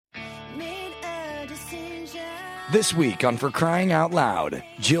This week on For Crying Out Loud,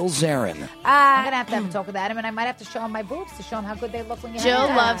 Jill Zarin. I'm going to have a talk with Adam, and I might have to show him my boobs to show him how good they look when you Jill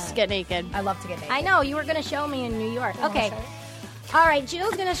have loves to get naked. I love to get naked. I know. You were going to show me in New York. You Okay. wanna show All right.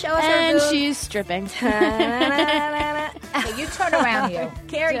 Jill's going to show us her And boobs. she's stripping. Okay, you turn around, you.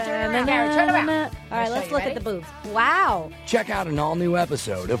 Carrie, turn around. Carrie, turn around. All right, show let's you. look Ready? at the boobs. Wow. Check out an all-new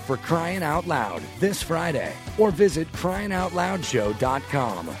episode of For Crying Out Loud this Friday, or visit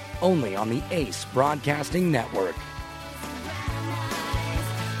cryingoutloudshow.com, only on the Ace Broadcasting Network.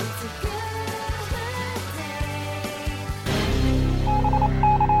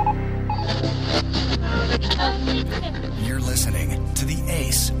 You're listening to the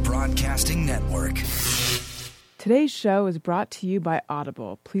Ace Broadcasting Network. Today's show is brought to you by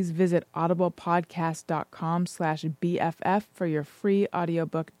Audible. Please visit audiblepodcast.com/BFF for your free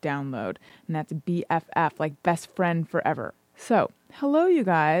audiobook download. And that's BFF, like best friend forever. So, hello, you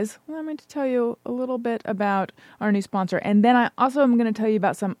guys. Well, I'm going to tell you a little bit about our new sponsor. And then I also am going to tell you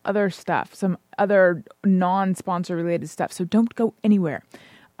about some other stuff, some other non-sponsor related stuff. So don't go anywhere.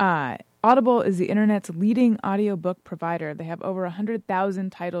 Audible is the internet's leading audiobook provider. They have over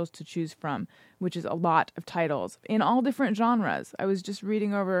 100,000 titles to choose from, which is a lot of titles in all different genres. I was just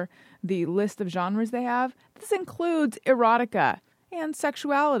reading over the list of genres they have. This includes erotica and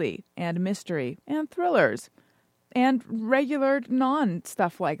sexuality and mystery and thrillers and regular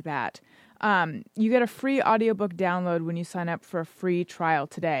non-stuff like that. You get a free audiobook download when you sign up for a free trial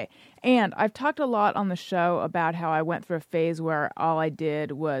today. And I've talked a lot on the show about how I went through a phase where all I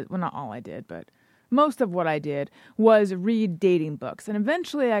did was, well, not all I did, but most of what I did was read dating books. And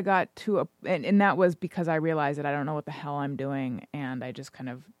eventually I got to and that was because I realized that I don't know what the hell I'm doing, and I just kind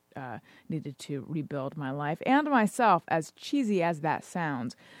of needed to rebuild my life and myself, as cheesy as that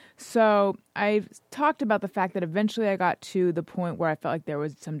sounds. So I've talked about the fact that eventually I got to the point where I felt like there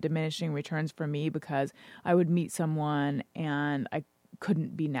was some diminishing returns for me, because I would meet someone and I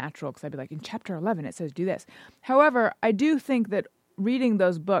couldn't be natural because I'd be like, in chapter 11 it says do this. However, I do think that reading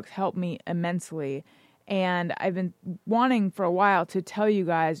those books helped me immensely, and I've been wanting for a while to tell you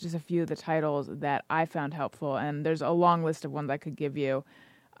guys just a few of the titles that I found helpful, and there's a long list of ones I could give you,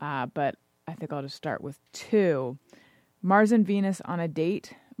 but I think I'll just start with two. Mars and Venus on a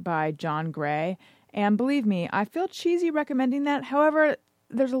Date by John Gray. And believe me, I feel cheesy recommending that. However,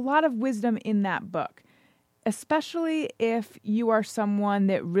 there's a lot of wisdom in that book, especially if you are someone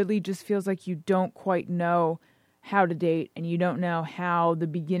that really just feels like you don't quite know how to date and you don't know how the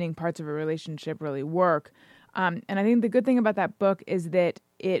beginning parts of a relationship really work. And I think the good thing about that book is that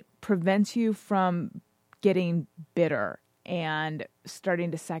it prevents you from getting bitter and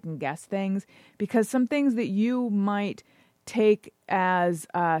starting to second guess things, because some things that you might take as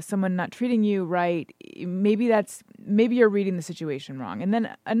someone not treating you right, maybe you're reading the situation wrong. And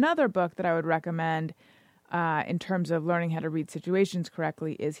then another book that I would recommend in terms of learning how to read situations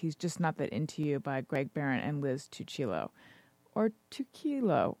correctly is He's Just Not That Into You by Greg Barron and Liz Tuccillo. Or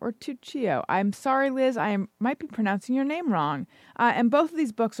Tuccio. I'm sorry, Liz, I might be pronouncing your name wrong. And both of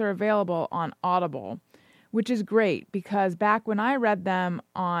these books are available on Audible, which is great, because back when I read them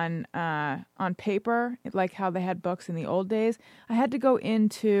on paper, like how they had books in the old days, I had to go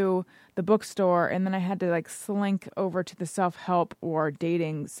into the bookstore and then I had to slink over to the self-help or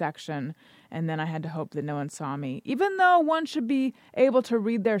dating section, and then I had to hope that no one saw me. Even though one should be able to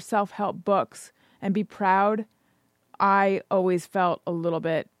read their self-help books and be proud, I always felt a little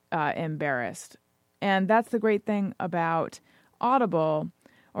bit embarrassed. And that's the great thing about Audible,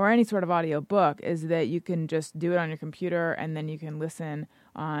 or any sort of audio book, is that you can just do it on your computer, and then you can listen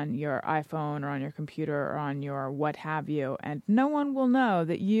on your iPhone or on your computer or on your what have you, and no one will know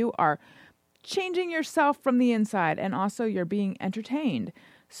that you are changing yourself from the inside, and also you're being entertained.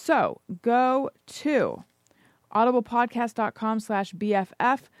 So go to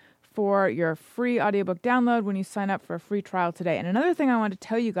audiblepodcast.com/BFF for your free audiobook download when you sign up for a free trial today. And another thing I want to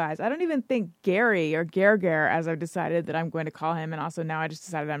tell you guys, I don't even think Gary, or Ger, as I've decided that I'm going to call him, and also now I just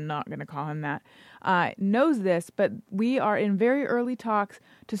decided I'm not going to call him that, knows this, but we are in very early talks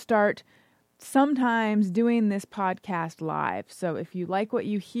to start sometimes doing this podcast live. So if you like what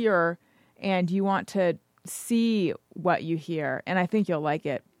you hear and you want to see what you hear, and I think you'll like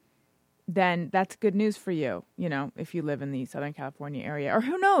it, then that's good news for you, if you live in the Southern California area. Or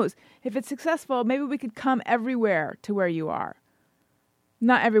who knows, if it's successful, maybe we could come everywhere to where you are.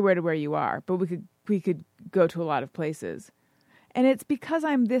 Not everywhere to where you are, but we could go to a lot of places. And it's because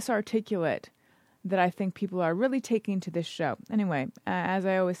I'm this articulate that I think people are really taking to this show. Anyway, as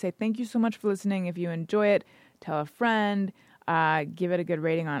I always say, thank you so much for listening. If you enjoy it, tell a friend, give it a good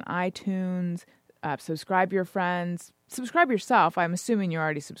rating on iTunes, subscribe your friends, subscribe yourself. I'm assuming you're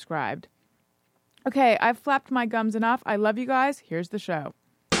already subscribed. Okay, I've flapped my gums enough. I love you guys. Here's the show.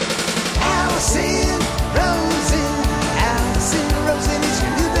 Alison Rosen. Alison Rosen is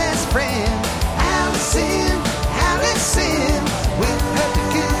your new best friend. Alison, with her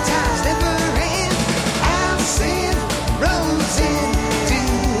good times never end. Alison Rosen,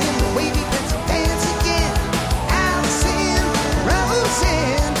 doing the wavy pencil dance again.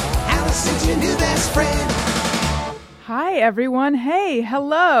 Alison's your new best friend. Hi, everyone. Hey,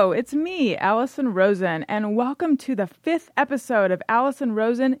 hello. It's me, Alison Rosen, and welcome to the 5th episode of Alison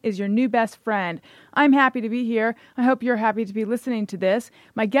Rosen is Your New Best Friend. I'm happy to be here. I hope you're happy to be listening to this.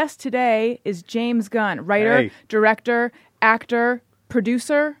 My guest today is James Gunn, writer, director, actor,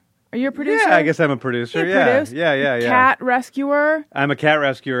 producer. Are you a producer? Yeah, I guess I'm a producer. Yeah. Cat rescuer. I'm a cat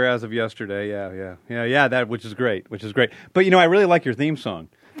rescuer as of yesterday. Yeah. That which is great. But I really like your theme song.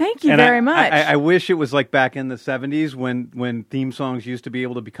 Thank you very much. I wish it was like back in the 70s when theme songs used to be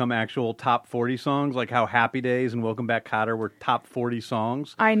able to become actual top 40 songs, like how Happy Days and Welcome Back, Kotter were top 40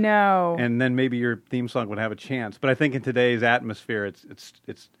 songs. I know. And then maybe your theme song would have a chance. But I think in today's atmosphere,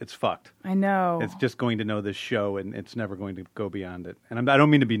 it's fucked. I know. It's just going to know this show, and it's never going to go beyond it. And I don't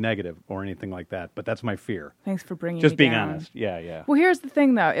mean to be negative or anything like that, but that's my fear. Thanks for bringing just me being down. honest. Yeah. Well, here's the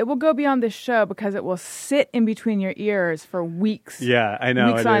thing, though. It will go beyond this show because it will sit in between your ears for weeks. Yeah, I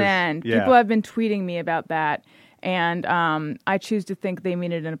know. Weeks on end. Yeah. People have been tweeting me about that, and I choose to think they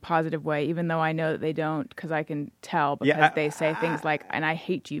mean it in a positive way, even though I know that they don't, because I can tell because they say things like, and I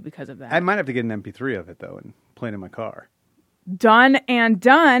hate you because of that. I might have to get an MP3 of it, though, and play it in my car. Done and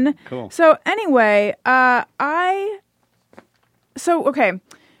done. Cool. So anyway, okay,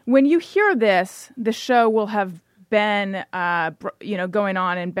 when you hear this, the show will have been, going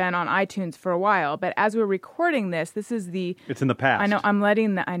on and been on iTunes for a while. But as we're recording this is It's in the past. I know.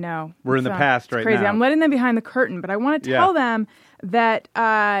 I know. We're in the past right crazy. now. I'm letting them behind the curtain, but I want to tell them that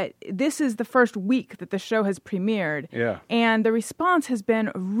this is the first week that the show has premiered. Yeah. And the response has been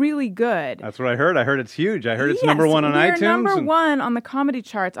really good. That's what I heard. I heard it's huge. I heard it's Yes, number one on iTunes. We're number one on the comedy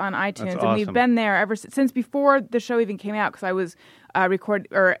charts on iTunes, That's and awesome. we've been there ever since before the show even came out. Because I was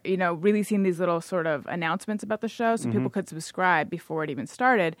releasing these little sort of announcements about the show, so people could subscribe before it even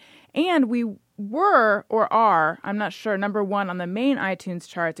started. And we were or are, I'm not sure, number one on the main iTunes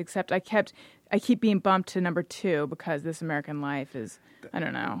charts. Except I keep being bumped to number 2 because This American Life is, I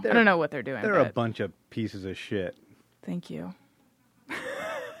don't know what they're doing. They're a bunch of pieces of shit. Thank you.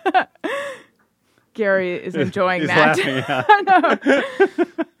 Gary is enjoying He's that. laughing, yeah.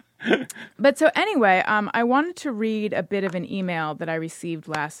 But so anyway, I wanted to read a bit of an email that I received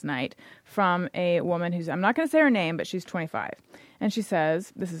last night from a woman who's, I'm not going to say her name, but she's 25. And she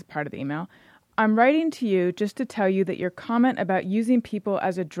says, this is part of the email, I'm writing to you just to tell you that your comment about using people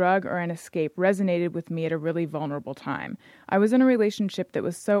as a drug or an escape resonated with me at a really vulnerable time. I was in a relationship that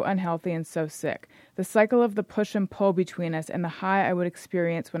was so unhealthy and so sick. The cycle of the push and pull between us and the high I would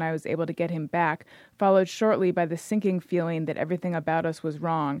experience when I was able to get him back, followed shortly by the sinking feeling that everything about us was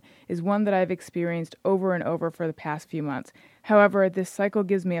wrong, is one that I've experienced over and over for the past few months. However, this cycle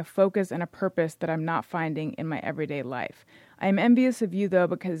gives me a focus and a purpose that I'm not finding in my everyday life. I am envious of you, though,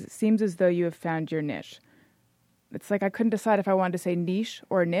 because it seems as though you have found your niche. It's like I couldn't decide if I wanted to say niche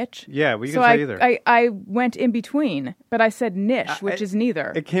or niche. Yeah, well, you can say either. I went in between, but I said niche, which is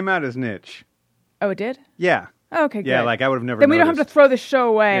neither. It came out as niche. Oh, it did? Yeah. Oh, okay, good. Yeah, like I would have never Then we noticed. don't have to throw the show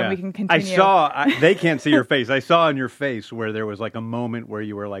away and we can continue. They can't see your face. I saw on your face where there was like a moment where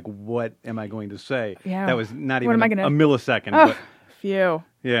you were like, what am I going to say? Yeah. That was not What even am I a millisecond. Oh, but, phew.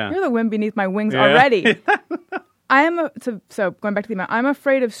 yeah. You're the wind beneath my wings already. So going back to the email, I'm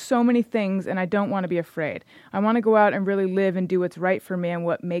afraid of so many things and I don't want to be afraid. I want to go out and really live and do what's right for me and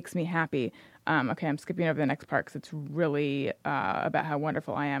what makes me happy. Okay, I'm skipping over the next part because it's really about how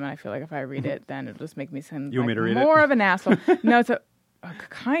wonderful I am, and I feel like if I read it, then it'll just make me seem You want me to read more it? of an asshole. No, it's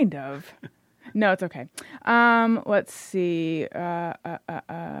kind of. No, it's okay. Let's see.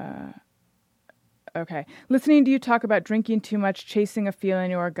 Okay. Listening to you talk about drinking too much, chasing a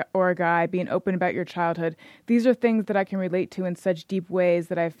feeling or a guy, being open about your childhood, these are things that I can relate to in such deep ways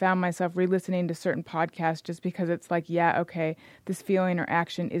that I've found myself re-listening to certain podcasts just because it's like, yeah, okay, this feeling or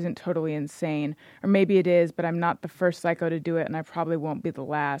action isn't totally insane. Or maybe it is, but I'm not the first psycho to do it, and I probably won't be the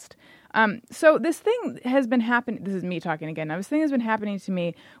last. So this thing has been happening. This is me talking again. Now, this thing has been happening to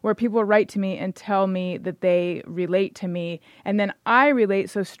me where people write to me and tell me that they relate to me, and then I relate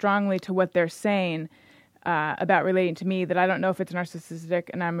so strongly to what they're saying about relating to me that I don't know if it's narcissistic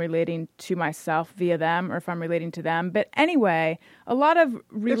and I'm relating to myself via them or if I'm relating to them. But anyway, a lot of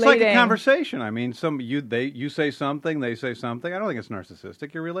relating. It's like a conversation. I mean, you say something, they say something. I don't think it's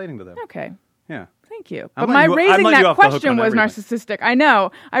narcissistic. You're relating to them. Okay. Yeah. Thank you. I'm But my letting you- I'm raising letting you that off the hook question on was everything. narcissistic. I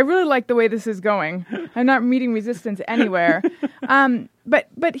know. I really like the way this is going. I'm not meeting resistance anywhere.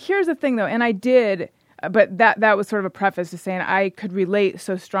 But here's the thing, though, and I did. But that was sort of a preface to saying I could relate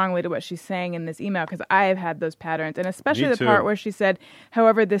so strongly to what she's saying in this email because I have had those patterns, and especially Me the too. part where she said,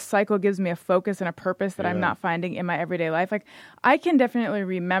 "However, this cycle gives me a focus and a purpose that I'm Yeah. not finding in my everyday life." Like I can definitely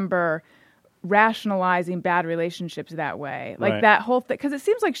remember rationalizing bad relationships that way, like Right. that whole thing, because it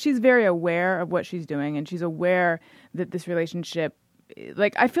seems like she's very aware of what she's doing, and she's aware that this relationship.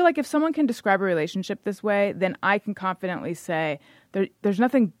 Like I feel like if someone can describe a relationship this way, then I can confidently say there's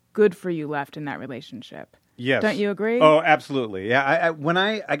nothing good for you left in that relationship. Yes. Don't you agree? Oh, absolutely. Yeah. When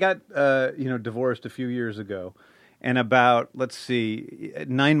I got divorced a few years ago, and about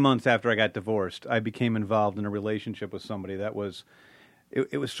 9 months after I got divorced, I became involved in a relationship with somebody that was.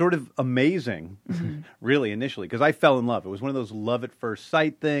 It was sort of amazing, really, initially, because I fell in love. It was one of those love at first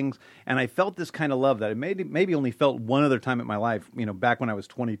sight things, and I felt this kind of love that I maybe only felt one other time in my life, back when I was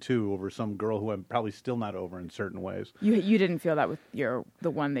 22, over some girl who I'm probably still not over in certain ways. You didn't feel that with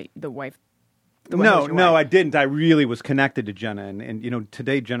the wife. The one who No, was your no, wife. I didn't. I really was connected to Jenna, and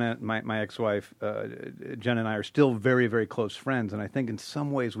today Jenna, my ex-wife, Jenna and I are still very, very close friends, and I think in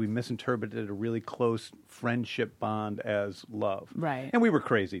some ways we misinterpreted a really close friendship bond as love. Right. And we were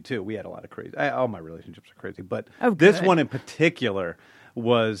crazy too. We had a lot of crazy. All my relationships are crazy, but Oh, this good. one in particular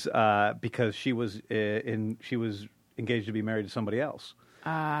was because she was engaged to be married to somebody else.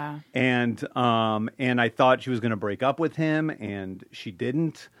 And I thought she was going to break up with him, and she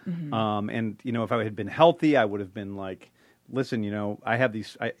didn't. And if I had been healthy, I would have been like, "Listen, I have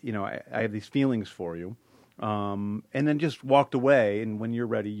these, I have these feelings for you," and then just walked away. And when you're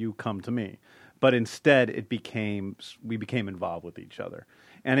ready, you come to me. But instead, we became involved with each other,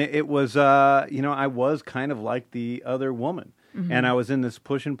 and it was, I was kind of like the other woman. And I was in this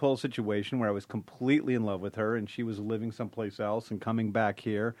push and pull situation where I was completely in love with her, and she was living someplace else and coming back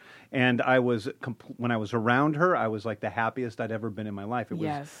here. And I was when I was around her, I was like the happiest I'd ever been in my life. It was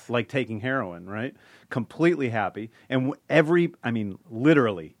Yes. like taking heroin, right? Completely happy. And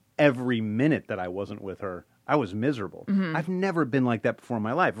literally every minute that I wasn't with her, I was miserable. I've never been like that before in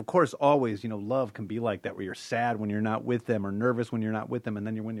my life. Of course, always, love can be like that, where you're sad when you're not with them or nervous when you're not with them, and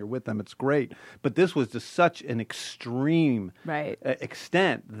then when you're with them, it's great. But this was to such an extreme Right.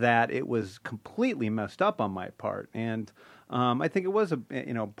 extent that it was completely messed up on my part. And I think it was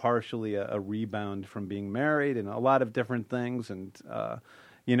partially a rebound from being married and a lot of different things. And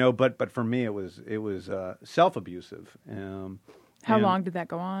but for me, it was self-abusive. How and- long did that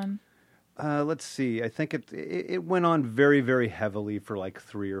go on? Let's see. I think it went on very, very heavily for like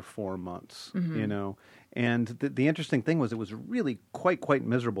 3 or 4 months, And the interesting thing was it was really quite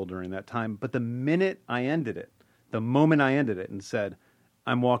miserable during that time. But the moment I ended it and said,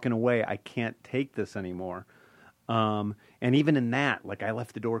 "I'm walking away. I can't take this anymore." And even in that, like I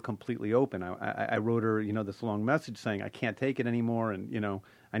left the door completely open. I wrote her, this long message saying, "I can't take it anymore, and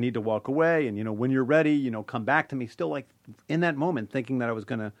I need to walk away. And when you're ready, come back to me." Still, like in that moment, thinking that I was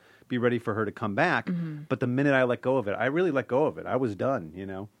going to be ready for her to come back. But the minute I let go of it, I really let go of it. I was done.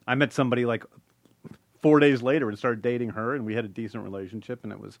 I met somebody like 4 days later and started dating her, and we had a decent relationship,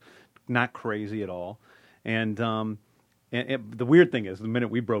 and it was not crazy at all. And the weird thing is, the minute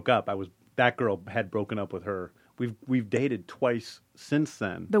we broke up, that girl had broken up with her. We've dated twice since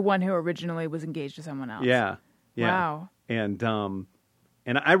then. The one who originally was engaged to someone else. Yeah. Wow.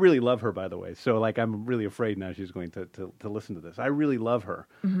 And I really love her, by the way. So like, I'm really afraid now she's going to listen to this. I really love her.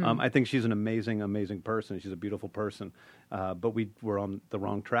 I think she's an amazing, amazing person. She's a beautiful person. But we were on the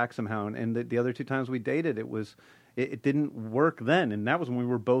wrong track somehow. And the other 2 times we dated, it didn't work then. And that was when we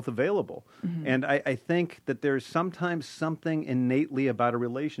were both available. And I think that there's sometimes something innately about a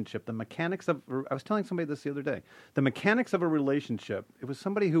relationship. The mechanics of, I was telling somebody this the other day, the mechanics of a relationship, it was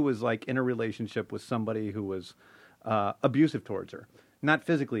somebody who was like in a relationship with somebody who was abusive towards her. Not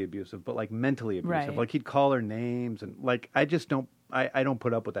physically abusive, but like mentally abusive. Right. Like he'd call her names, and like I just don't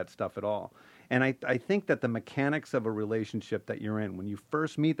put up with that stuff at all. And I think that the mechanics of a relationship that you're in, when you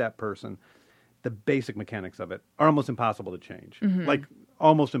first meet that person, the basic mechanics of it are almost impossible to change. Like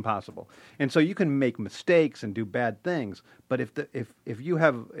almost impossible. And so you can make mistakes and do bad things, but if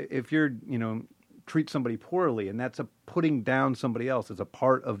you're treat somebody poorly, and that's putting down somebody else as a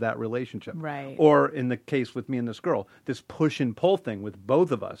part of that relationship. Right. Or in the case with me and this girl, this push and pull thing with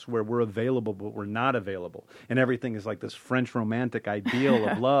both of us, where we're available but we're not available, and everything is like this French romantic ideal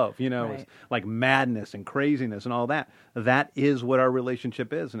of love, Right. It's like madness and craziness and all that. That is what our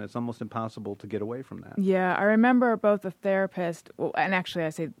relationship is, and it's almost impossible to get away from that. Yeah, I remember both the therapist, and actually I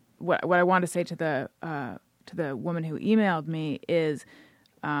say what I want to say to the woman who emailed me is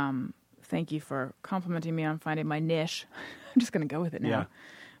Thank you for complimenting me on finding my niche. I'm just going to go with it now. Yeah.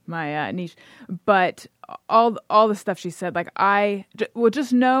 My niche. But all the stuff she said, like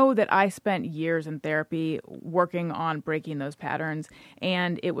just know that I spent years in therapy working on breaking those patterns,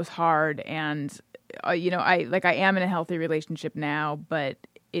 and it was hard. And I am in a healthy relationship now, but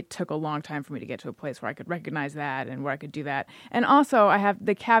it took a long time for me to get to a place where I could recognize that and where I could do that. And also, I have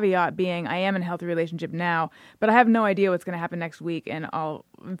the caveat being I am in a healthy relationship now, but I have no idea what's going to happen next week. And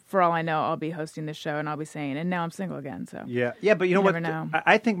for all I know, I'll be hosting this show and I'll be saying, and now I'm single again. So yeah, but you know what? never know.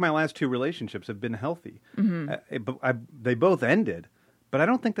 I think my last 2 relationships have been healthy. Mm-hmm. They both ended. But I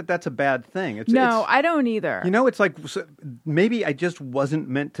don't think that that's a bad thing. I don't either. You know, it's like maybe I just wasn't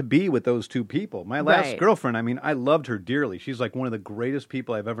meant to be with those 2 people. My last girlfriend, I mean, I loved her dearly. She's like one of the greatest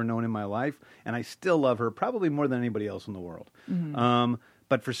people I've ever known in my life, and I still love her probably more than anybody else in the world. Mm-hmm.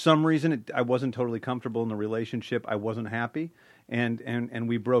 But for some reason, I wasn't totally comfortable in the relationship. I wasn't happy, and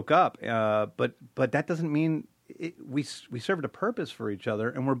we broke up. But that doesn't mean we served a purpose for each other,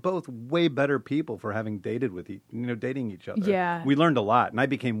 and we're both way better people for having dating each other. Yeah. We learned a lot, and I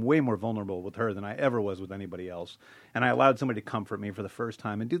became way more vulnerable with her than I ever was with anybody else. And I allowed somebody to comfort me for the first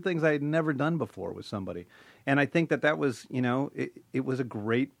time and do things I had never done before with somebody. And I think that was, it was a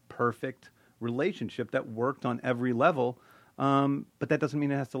great, perfect relationship that worked on every level. But that doesn't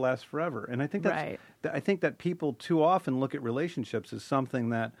mean it has to last forever. And I think I think that people too often look at relationships as something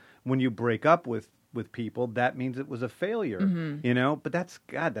that when you break up with people, that means it was a failure, but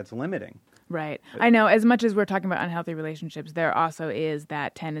that's limiting. Right. I know, as much as we're talking about unhealthy relationships, there also is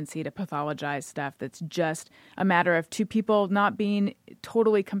that tendency to pathologize stuff that's just a matter of 2 people not being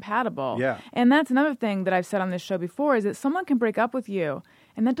totally compatible. Yeah. And that's another thing that I've said on this show before, is that someone can break up with you,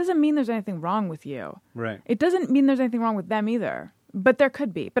 and that doesn't mean there's anything wrong with you. Right. It doesn't mean there's anything wrong with them either. But there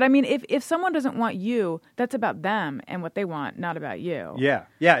could be. But I mean, if someone doesn't want you, that's about them and what they want, not about you. Yeah.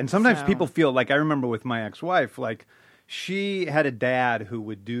 Yeah. And sometimes people feel like, I remember with my ex-wife, like she had a dad who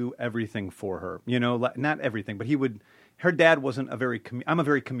would do everything for her, not everything, but her dad wasn't I'm a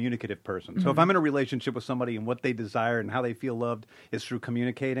very communicative person. So if I'm in a relationship with somebody and what they desire and how they feel loved is through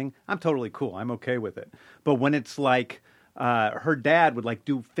communicating, I'm totally cool. I'm okay with it. But when it's like, her dad would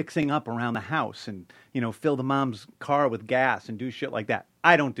do fixing up around the house and, fill the mom's car with gas and do shit like that.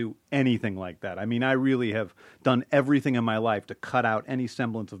 I don't do anything like that. I mean, I really have done everything in my life to cut out any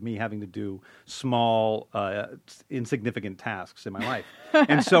semblance of me having to do small, insignificant tasks in my life.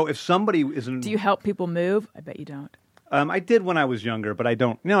 And so if somebody isn't... Do you help people move? I bet you don't. I did when I was younger, but I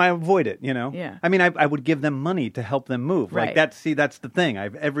don't. I avoid it. Yeah. I mean, I would give them money to help them move. Right. That's the thing.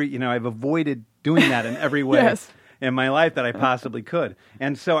 I've avoided doing that in every way. Yes. In my life that I possibly could.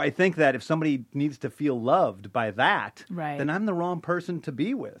 And so I think that if somebody needs to feel loved by that, then I'm the wrong person to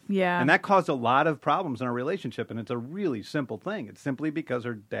be with. Yeah. And that caused a lot of problems in our relationship. And it's a really simple thing. It's simply because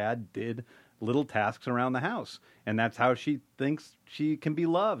her dad did little tasks around the house. And that's how she thinks she can be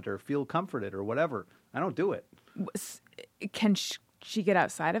loved or feel comforted or whatever. I don't do it. Can she get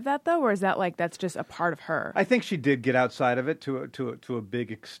outside of that, though? Or is that that's just a part of her? I think she did get outside of it to a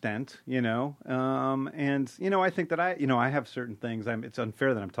big extent, and, I think that I have certain things. It's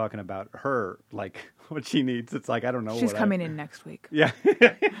unfair that I'm talking about her, what she needs. It's I don't know. She's coming in next week. Yeah.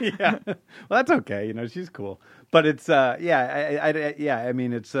 Yeah. Well, that's okay. She's cool. But it's, I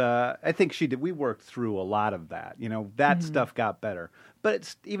mean, it's, I think she did. We worked through a lot of that, that stuff got better. But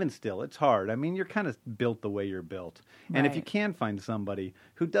it's even still, it's hard. I mean, you're kind of built the way you're built. And if you can find somebody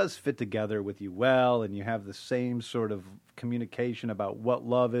who does fit together with you well, and you have the same sort of communication about what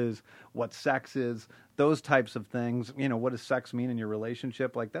love is, what sex is, those types of things, what does sex mean in your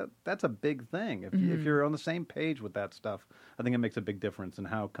relationship? That's a big thing. If you're on the same page with that stuff, I think it makes a big difference in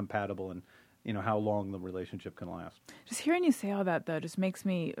how compatible and how long the relationship can last. Just hearing you say all that, though, just makes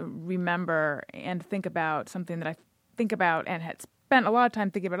me remember and think about something that I think about and had spent a lot of time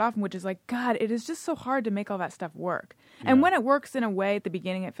thinking about often, which is God, it is just so hard to make all that stuff work. Yeah. And when it works in a way at the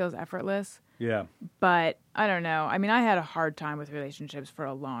beginning, it feels effortless. Yeah. But I don't know. I mean, I had a hard time with relationships for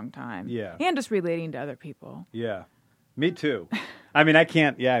a long time. Yeah. And just relating to other people. Yeah. Me too. I mean, I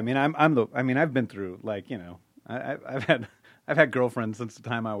can't. Yeah. I mean, I've been through I've had girlfriends since the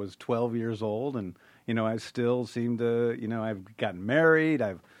time I was 12 years old, and I still seem to I've gotten married.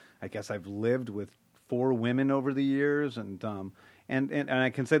 I guess I've lived with 4 women over the years, and I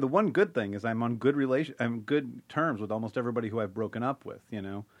can say the one good thing is I'm on good terms with almost everybody who I've broken up with,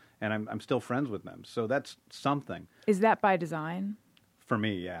 and I'm still friends with them. So that's something. Is that by design? For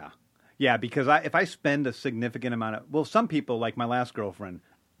me, yeah. Yeah, because if I spend a significant amount of, some people, like my last girlfriend,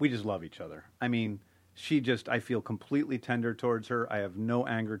 we just love each other. I mean, I feel completely tender towards her. I have no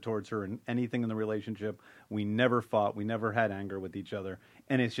anger towards her in anything in the relationship. We never fought. We never had anger with each other.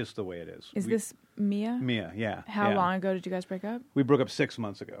 And it's just the way it is. Is this Mia? Mia, yeah. How long ago did you guys break up? We broke up 6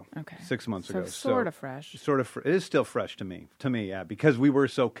 months ago. Okay. 6 months ago. Sort of fresh. It is still fresh to me. Yeah. Because we were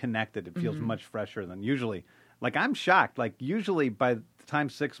so connected, it feels much fresher than usually. Like, I'm shocked. Like, usually by the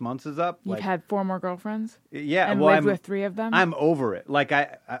time 6 months is up... You've like, had 4 more girlfriends? Yeah. And lived with 3 of them? I'm over it. Like,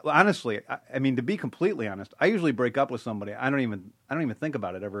 I honestly, I mean, to be completely honest, I usually break up with somebody. I don't even think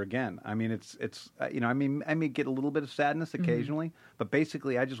about it ever again. I mean, it's I may get a little bit of sadness occasionally, but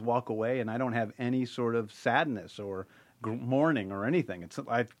basically I just walk away and I don't have any sort of sadness or mourning or anything.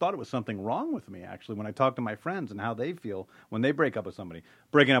 I thought it was something wrong with me, actually, when I talk to my friends and how they feel when they break up with somebody.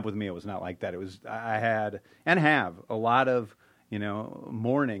 Breaking up with me, it was not like that. It was, I had and have a lot of,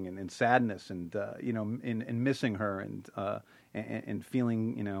 mourning and sadness and, in missing her and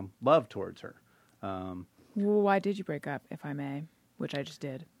feeling, love towards her. Well, why did you break up, if I may? Which I just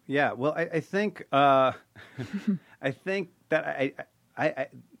did. Yeah, well, I think, I think that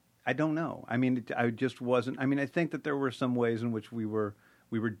I don't know. I mean, I just wasn't. I mean, I think that there were some ways in which we were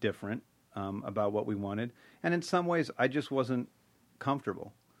different about what we wanted, and in some ways, I just wasn't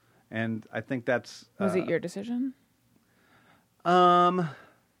comfortable. And I think that's was it your decision?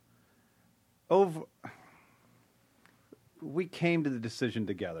 We came to the decision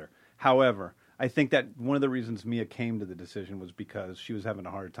together. However, I think that one of the reasons Mia came to the decision was because she was having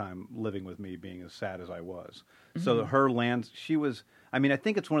a hard time living with me being as sad as I was. Mm-hmm. So I mean, I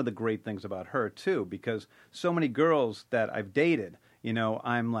think it's one of the great things about her, too, because so many girls that I've dated,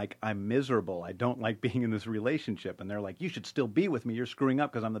 I'm miserable. I don't like being in this relationship. And they're like, you should still be with me. You're screwing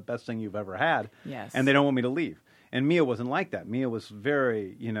up because I'm the best thing you've ever had. Yes. And they don't want me to leave. And Mia wasn't like that. Mia was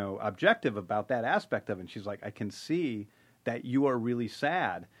very, objective about that aspect of it. And she's like, I can see that you are really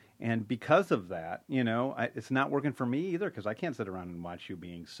sad. And because of that, it's not working for me either because I can't sit around and watch you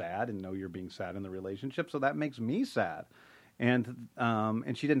being sad and know you're being sad in the relationship. So that makes me sad. And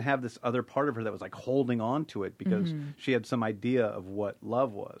she didn't have this other part of her that was like holding on to it because she had some idea of what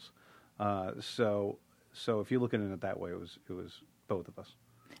love was. So if you look at it that way, it was both of us.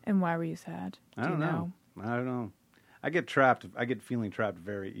 And why were you sad? I don't know. I get trapped. I get feeling trapped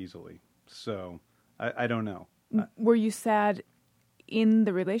very easily. So I don't know. Were you sad in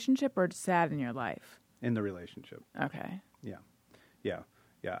the relationship or sad in your life? In the relationship. Okay. Yeah.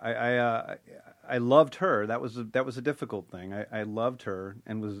 I loved her. That was a difficult thing. I loved her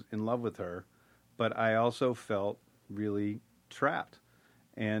and was in love with her, but I also felt really trapped.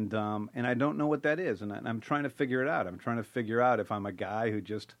 And I don't know what that is. And I'm trying to figure it out. I'm trying to figure out if I'm a guy who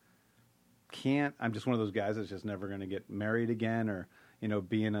just can't. I'm just one of those guys that's just never going to get married again, or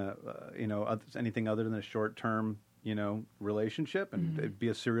be in anything other than a short-term relationship and be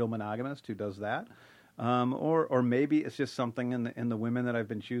a serial monogamist who does that. Or maybe it's just something in the women that I've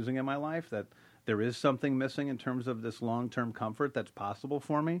been choosing in my life that there is something missing in terms of this long-term comfort that's possible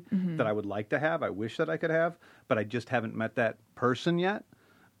for me that I would like to have. I wish that I could have, but I just haven't met that person yet.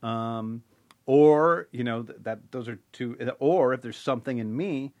 Or that those are two. Or if there's something in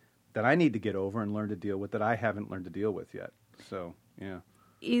me that I need to get over and learn to deal with that I haven't learned to deal with yet. So yeah.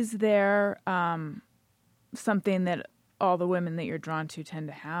 Is there something that all the women that you're drawn to tend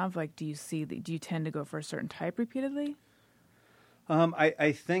to have? Like, do you tend to go for a certain type repeatedly?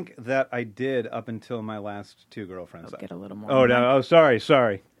 I think that I did up until my last 2 girlfriends. Get a little more. Oh, no. Oh, sorry.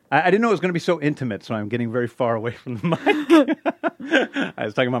 I didn't know it was going to be so intimate, so I'm getting very far away from the mic. I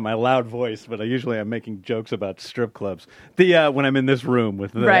was talking about my loud voice, but usually I'm making jokes about strip clubs. When I'm in this room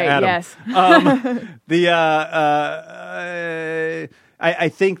with Adam. Yes. I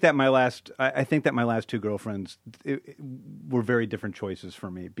think that my last 2 girlfriends were very different choices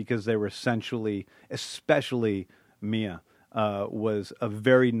for me because they were especially Mia. Was a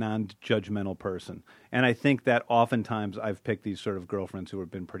very non-judgmental person. And I think that oftentimes I've picked these sort of girlfriends who have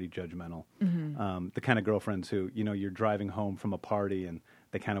been pretty judgmental. Mm-hmm. The kind of girlfriends who, you're driving home from a party and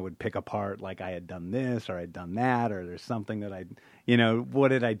they kind of would pick apart like I had done this or I'd done that or there's something that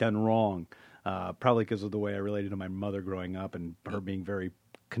what had I done wrong? Probably because of the way I related to my mother growing up and her being very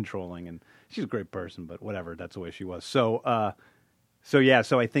controlling. And she's a great person, but whatever, that's the way she was. So I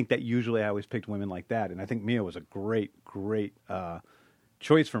think that usually I always picked women like that, and I think Mia was a great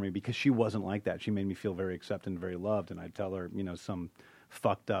choice for me because she wasn't like that. She made me feel very accepted and very loved, and I'd tell her, some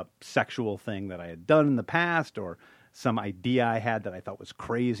fucked up sexual thing that I had done in the past or some idea I had that I thought was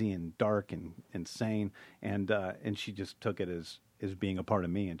crazy and dark and insane, and she just took it as being a part of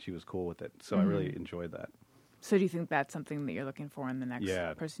me, and she was cool with it. So I really enjoyed that. So do you think that's something that you're looking for in the next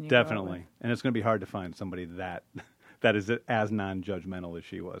person you definitely. go out with? And it's going to be hard to find somebody that that is as non-judgmental as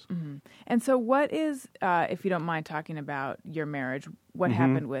she was. Mm-hmm. And so what is, if you don't mind talking about your marriage, what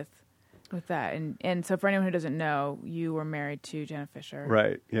happened with that? And so for anyone who doesn't know, you were married to Jenna Fischer.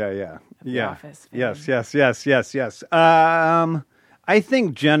 Right. Yeah. The Office fame. Yes. I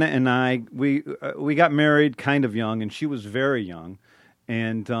think Jenna and I, we got married kind of young, and she was very young,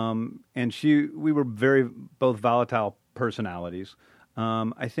 and we were both volatile personalities.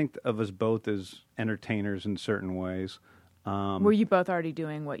 I think of us both as entertainers in certain ways. Were you both already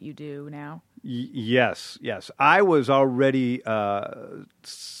doing what you do now? Yes. I was already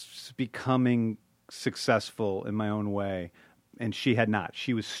becoming successful in my own way, and she had not.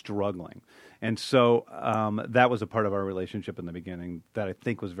 She was struggling. And so that was a part of our relationship in the beginning that I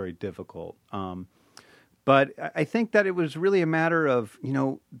think was very difficult. But I think that it was really a matter of,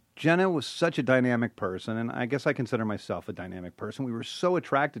 Jenna was such a dynamic person, and I guess I consider myself a dynamic person. We were so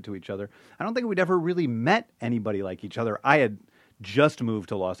attracted to each other. I don't think we'd ever really met anybody like each other. I had just moved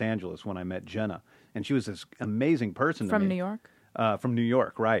to Los Angeles when I met Jenna, and she was this amazing person to me. From New York? From New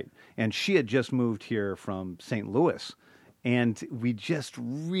York, right. And she had just moved here from St. Louis, and we just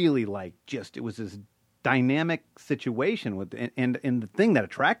really it was this dynamic situation and the thing that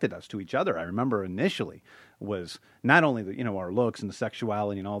attracted us to each other, I remember initially, was not only our looks and the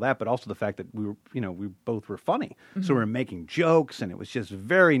sexuality and all that, but also the fact that we both were funny. Mm-hmm. So we were making jokes, and it was just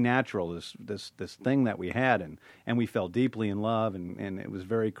very natural, this thing that we had, and we fell deeply in love, and it was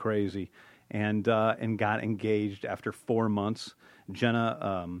very crazy, and got engaged after 4 months.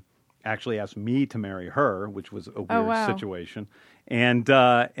 Jenna actually asked me to marry her, which was a weird situation. And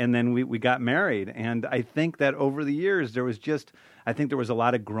then we got married. And I think that over the years, there was a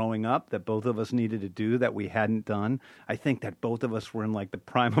lot of growing up that both of us needed to do that we hadn't done. I think that both of us were in the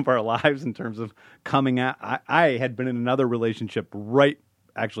prime of our lives in terms of coming out. I had been in another relationship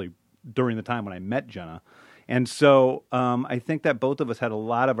actually during the time when I met Jenna. And so I think that both of us had a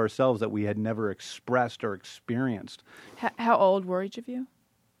lot of ourselves that we had never expressed or experienced. How old were each of you?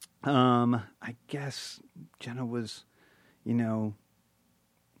 I guess Jenna was,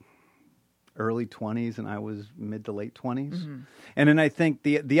 early 20s, and I was mid to late 20s. Mm-hmm. And then I think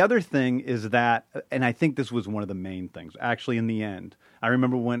the other thing is that, and I think this was one of the main things, actually, in the end. I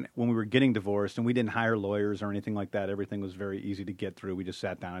remember when we were getting divorced, and we didn't hire lawyers or anything like that. Everything was very easy to get through. We just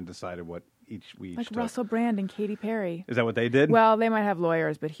sat down and decided what we each took. Russell Brand and Katy Perry. Is that what they did? Well, they might have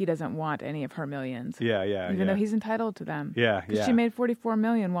lawyers, but he doesn't want any of her millions. Yeah. Even though he's entitled to them. Yeah. Because she made $44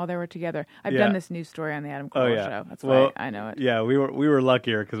 million while they were together. I've done this news story on the Adam Carolla show. That's why I know it. Yeah, we were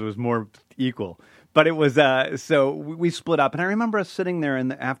luckier because it was more equal. But it was, so we split up. And I remember us sitting there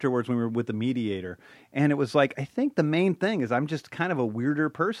afterwards when we were with the mediator. And it was I think the main thing is I'm just kind of a weirder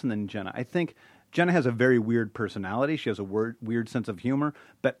person than Jenna. I think Jenna has a very weird personality. She has a weird sense of humor.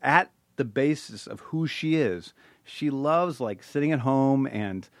 But at the basis of who she is, she loves sitting at home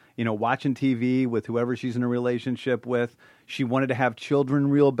and, watching TV with whoever she's in a relationship with. She wanted to have children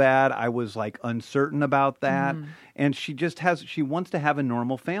real bad. I was uncertain about that. Mm. And she wants to have a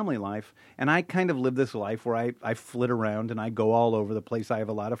normal family life. And I kind of live this life where I flit around and I go all over the place. I have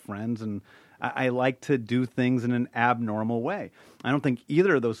a lot of friends, and I like to do things in an abnormal way. I don't think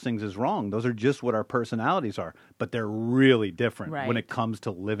either of those things is wrong. Those are just what our personalities are, but they're really different when it comes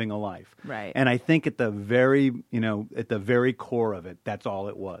to living a life. Right. And I think at the very core of it, that's all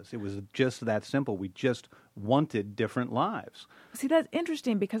it was. It was just that simple. We just wanted different lives. See, that's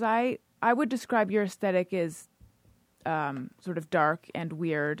interesting because I would describe your aesthetic as sort of dark and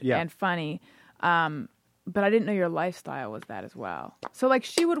weird and funny. But I didn't know your lifestyle was that as well. So,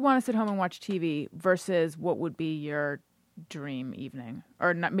 she would want to sit home and watch TV versus what would be your dream evening,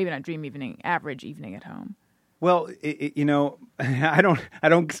 or maybe not dream evening, average evening at home. Well, I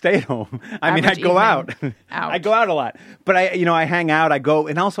don't stay at home. I mean, I go out. I go out a lot, but I hang out. I go,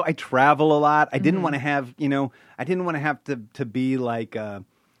 and also I travel a lot. I didn't want to have, I didn't want to have to be I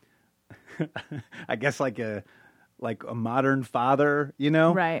guess like a modern father,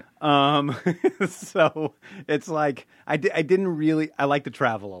 Right. So it's I didn't really, I like to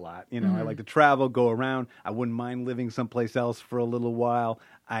travel a lot, I like to travel, go around. I wouldn't mind living someplace else for a little while.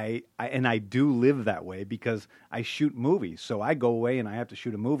 I do live that way because I shoot movies. So I go away and I have to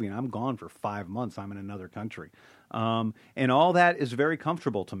shoot a movie and I'm gone for 5 months. I'm in another country. And all that is very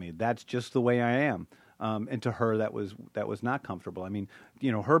comfortable to me. That's just the way I am. And to her, that was not comfortable. I mean,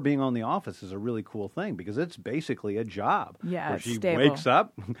 her being on The Office is a really cool thing because it's basically a job. Yeah, where it's she stable. wakes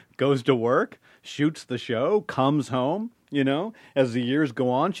up, goes to work, shoots the show, comes home. As the years go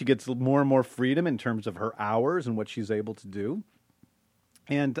on, she gets more and more freedom in terms of her hours and what she's able to do.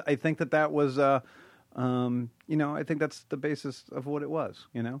 And I think that was I think that's the basis of what it was,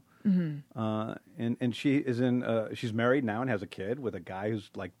 and she is she's married now and has a kid with a guy who's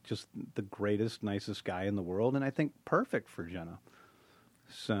like just the greatest, nicest guy in the world, and I think perfect for Jenna.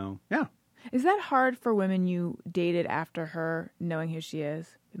 So, yeah. Is that hard for women you dated after her, knowing who she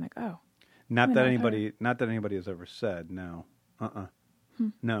is? Being like, oh. Not that anybody has ever said, no.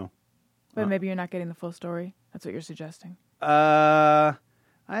 No. But maybe you're not getting the full story? That's what you're suggesting? I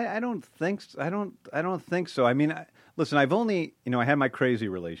don't think so. I don't think so. I mean, listen, I've only, I had my crazy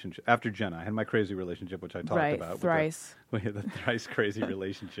relationship after Jenna. I had my crazy relationship, which I talked about. Thrice. We had the thrice crazy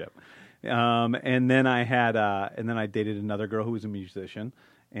relationship. And then I dated another girl who was a musician,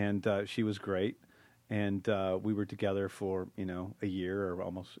 and she was great. And we were together for, a year or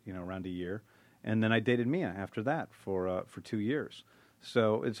almost, around a year. And then I dated Mia after that for 2 years.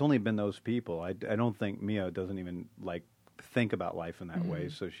 So it's only been those people. I don't think Mia doesn't even think about life in that way.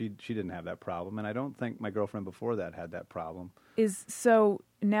 So she didn't have that problem, and I don't think my girlfriend before that had that problem. So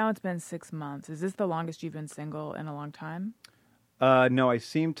now it's been 6 months. Is this the longest you've been single in a long time? No, I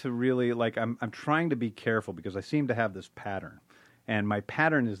seem to really I'm trying to be careful because I seem to have this pattern, and my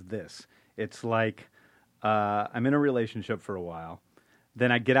pattern is this. It's like I'm in a relationship for a while. Then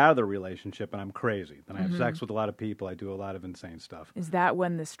I get out of the relationship and I'm crazy. Then I have sex with a lot of people. I do a lot of insane stuff. Is that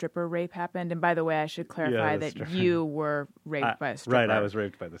when the stripper rape happened? And by the way, I should clarify that you were raped by a stripper. Right, I was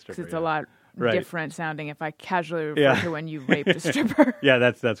raped by the stripper. Because it's a lot different sounding if I casually refer to when you raped a stripper. Yeah,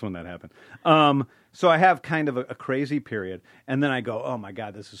 that's when that happened. So I have kind of a crazy period. And then I go, oh my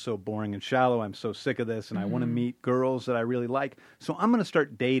God, this is so boring and shallow. I'm so sick of this. And I want to meet girls that I really like. So I'm going to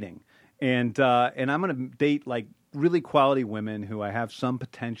start dating. And I'm going to date really quality women who I have some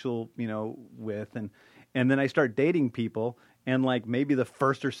potential, with, and then I start dating people, and maybe the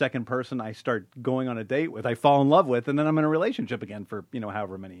first or second person I start going on a date with, I fall in love with, and then I'm in a relationship again for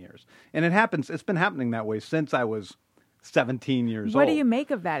however many years. And it's been happening that way since I was 17 years old. What do you make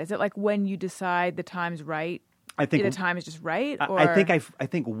of that? Is it like when you decide the time's right? I think the time is just right. Or? I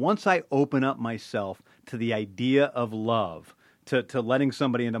think once I open up myself to the idea of love, to letting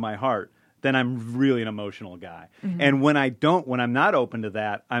somebody into my heart, then I'm really an emotional guy. And when I'm not open to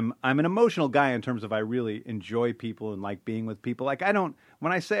that, I'm an emotional guy in terms of I really enjoy people and like being with people.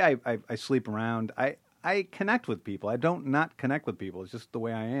 When I say I sleep around, I connect with people. I don't not connect with people. It's just the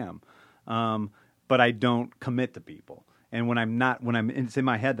way I am. But I don't commit to people. And it's in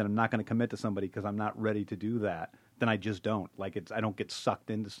my head that I'm not going to commit to somebody because I'm not ready to do that, then I just don't. I don't get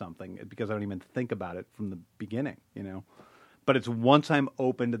sucked into something because I don't even think about it from the beginning, But it's once I'm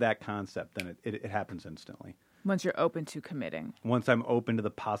open to that concept, then it happens instantly. Once you're open to committing. Once I'm open to the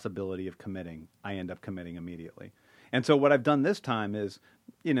possibility of committing, I end up committing immediately. And so what I've done this time is,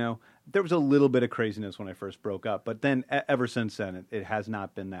 there was a little bit of craziness when I first broke up, but then ever since then, it has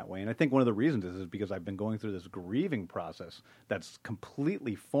not been that way. And I think one of the reasons is because I've been going through this grieving process that's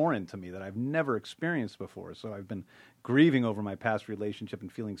completely foreign to me that I've never experienced before. So I've been grieving over my past relationship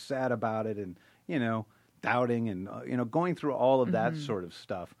and feeling sad about it and, doubting and going through all of that sort of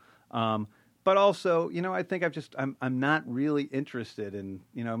stuff, but also I think I'm not really interested in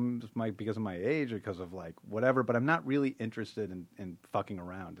because of my age or because of whatever, but I'm not really interested in fucking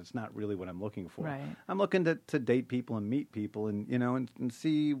around. It's not really what I'm looking for. Right. I'm looking to date people and meet people and and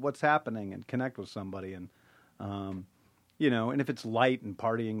see what's happening and connect with somebody and and if it's light and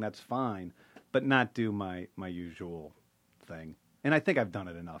partying, that's fine, but not do my usual thing. And I think I've done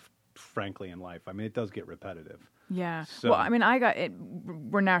it enough, frankly, in life. I mean, it does get repetitive. Yeah. So, well, I mean, I got it.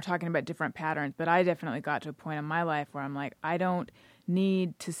 We're now talking about different patterns, but I definitely got to a point in my life where I'm like, I don't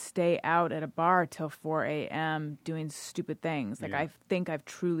need to stay out at a bar till 4 a.m. doing stupid things. I think I've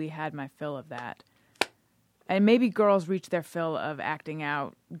truly had my fill of that. And maybe girls reach their fill of acting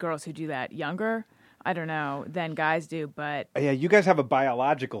out, girls who do that younger, I don't know, than guys do, but... Yeah, you guys have a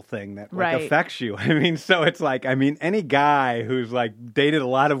biological thing that affects you. I mean, so it's any guy who's dated a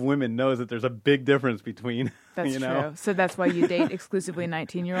lot of women knows that there's a big difference between, That's true. So that's why you date exclusively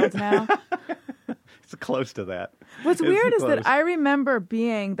 19-year-olds now? It's close to that. What's weird is that I remember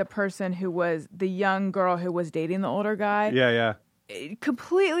being the person who was the young girl who was dating the older guy. Yeah.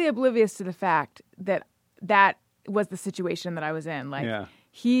 Completely oblivious to the fact that was the situation that I was in.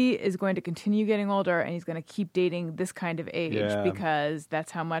 He is going to continue getting older and he's going to keep dating this kind of age because that's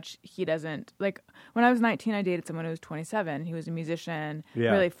how much he doesn't... when I was 19, I dated someone who was 27. He was a musician,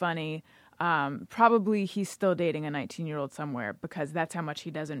 really funny. Probably he's still dating a 19-year-old somewhere because that's how much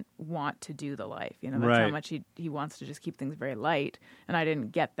he doesn't want to do the life. That's how much he wants to just keep things very light. And I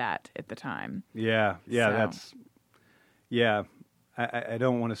didn't get that at the time. Yeah, that's... Yeah. I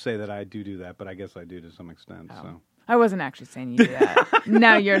don't want to say that I do that, but I guess I do to some extent. Oh. So I wasn't actually saying you do that.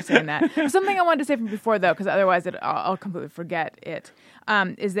 Now you're saying that. Something I wanted to say from before, though, because otherwise I'll completely forget it,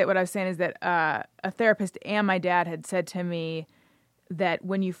 is that what I was saying is that a therapist and my dad had said to me that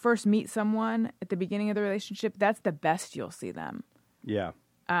when you first meet someone at the beginning of the relationship, that's the best you'll see them. Yeah.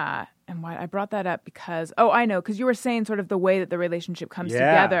 And why I brought that up because, I know, because you were saying sort of the way that the relationship comes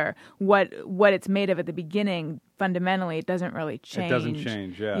together, what it's made of at the beginning, fundamentally, it doesn't really change. It doesn't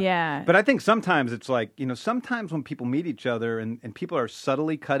change, yeah. Yeah. But I think sometimes it's like, sometimes when people meet each other and people are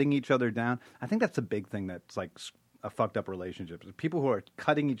subtly cutting each other down, I think that's a big thing that's like a fucked up relationship. People who are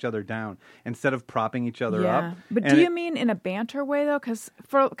cutting each other down instead of propping each other up. But do you mean in a banter way, though?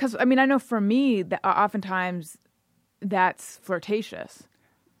 Because I mean, I know for me, that oftentimes that's flirtatious.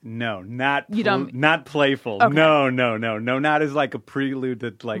 No, not playful. Okay. No, not as like a prelude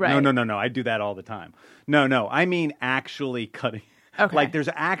to like, right. No, I do that all the time. No, I mean actually cutting. Okay. Like there's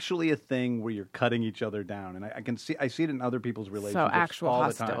actually a thing where you're cutting each other down, and I see it in other people's relationships. So actual all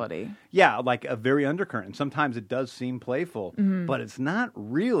hostility. The time. Yeah, like a very undercurrent. And sometimes it does seem playful, but it's not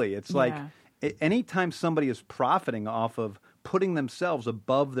really. It's like anytime somebody is profiting off of putting themselves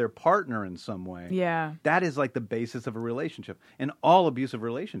above their partner in some way, that is like the basis of a relationship. And all abusive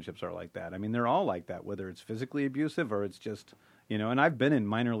relationships are like that. I mean, they're all like that, whether it's physically abusive or it's just, and I've been in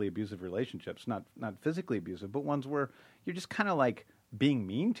minorly abusive relationships, not physically abusive, but ones where you're just kind of like being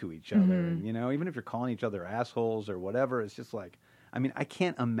mean to each other. And, even if you're calling each other assholes or whatever, it's just like, I mean, I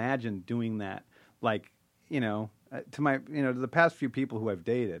can't imagine doing that. Like, to the past few people who I've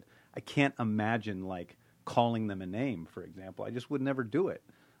dated, I can't imagine like calling them a name, for example. I just would never do it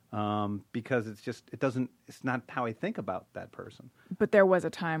because it's not how I think about that person. But there was a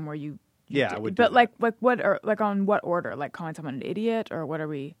time where you I would. But like what, or like on what order? Like calling someone an idiot, or what are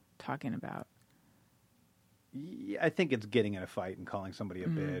we talking about? I think it's getting in a fight and calling somebody a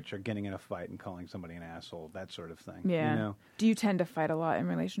bitch, or getting in a fight and calling somebody an asshole, that sort of thing. Yeah. Do you tend to fight a lot in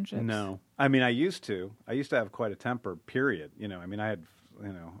relationships? No. I mean, I used to. I used to have quite a temper, period. I mean, I had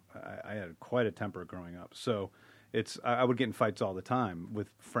quite a temper growing up. So I would get in fights all the time with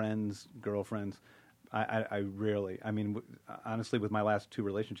friends, girlfriends. I rarely, I mean, honestly, with my last two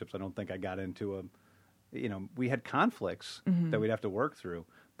relationships, I don't think I got into we had conflicts that we'd have to work through,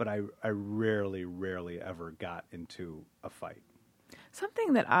 but I rarely ever got into a fight.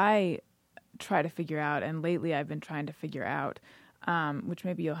 Something that I try to figure out, and lately I've been trying to figure out, which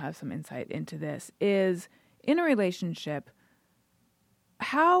maybe you'll have some insight into this, is in a relationship,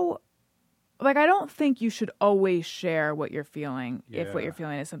 I don't think you should always share what you're feeling if what you're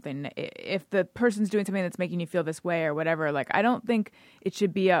feeling is something, if the person's doing something that's making you feel this way or whatever, like I don't think it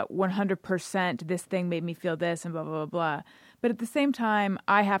should be a 100% this thing made me feel this and blah, blah, blah, blah. But at the same time,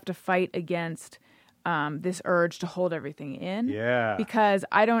 I have to fight against this urge to hold everything in. Yeah. Because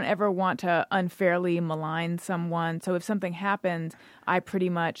I don't ever want to unfairly malign someone. So if something happens, I pretty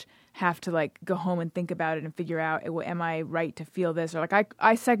much have to like go home and think about it and figure out, am I right to feel this? Or like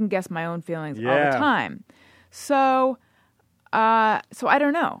I second guess my own feelings all the time. So I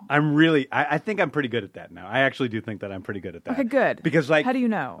don't know. I think I'm pretty good at that now. I actually do think that I'm pretty good at that. Okay, good. Because like, how do you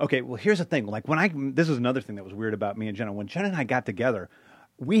know? Okay, well, here's the thing. Like this is another thing that was weird about me and Jenna. When Jenna and I got together,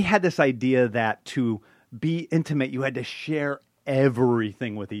 we had this idea that to be intimate, you had to share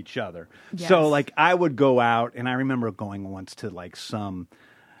everything with each other. Yes. So like I would go out, and I remember going once to like some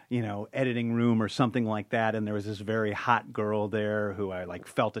editing room or something like that, and there was this very hot girl there who I like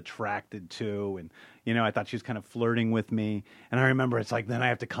felt attracted to, and I thought she was kind of flirting with me, and I remember it's like then I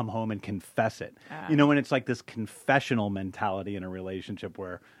have to come home and confess it. And it's like this confessional mentality in a relationship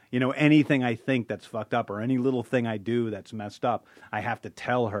where anything I think that's fucked up or any little thing I do that's messed up, I have to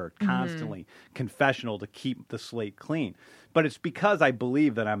tell her constantly, confessional to keep the slate clean. But it's because I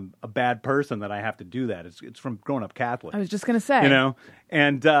believe that I'm a bad person that I have to do that. It's from growing up Catholic. I was just going to say.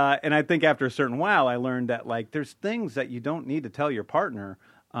 And I think after a certain while, I learned that like there's things that you don't need to tell your partner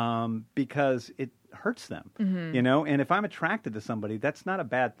because it hurts them, and if I'm attracted to somebody, that's not a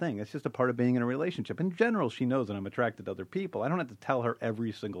bad thing. It's just a part of being in a relationship. In general, she knows that I'm attracted to other people. I don't have to tell her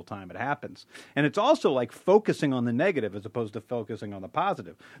every single time it happens. And it's also like focusing on the negative as opposed to focusing on the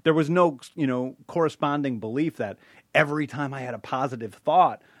positive. There was no, corresponding belief that every time I had a positive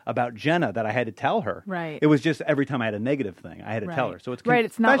thought about Jenna that I had to tell her. Right. It was just every time I had a negative thing, I had to tell her. So it's right.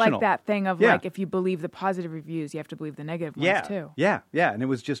 It's not like confessional. that thing of like if you believe the positive reviews, you have to believe the negative ones too. Yeah. And it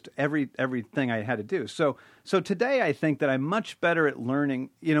was just everything I had to do. So today I think that I'm much better at learning,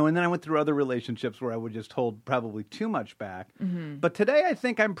 and then I went through other relationships where I would just hold probably too much back. But today I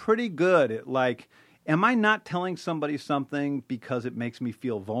think I'm pretty good at like, am I not telling somebody something because it makes me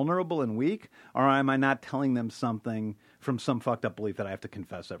feel vulnerable and weak, or am I not telling them something from some fucked up belief that I have to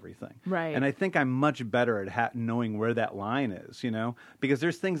confess everything? Right. And I think I'm much better at knowing where that line is, because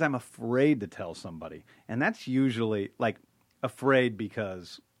there's things I'm afraid to tell somebody. And that's usually like afraid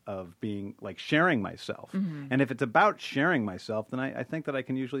because of being like sharing myself. And if it's about sharing myself, then I think that I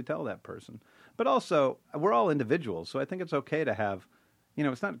can usually tell that person. But also, we're all individuals, so I think it's okay to have,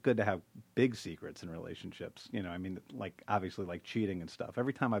 it's not good to have big secrets in relationships. I mean, like obviously like cheating and stuff.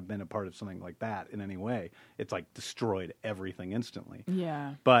 Every time I've been a part of something like that in any way, it's like destroyed everything instantly.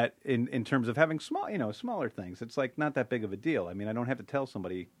 Yeah. But in terms of having smaller things, it's like not that big of a deal. I mean, I don't have to tell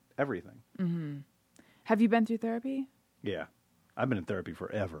somebody everything. Have you been through therapy? Yeah. I've been in therapy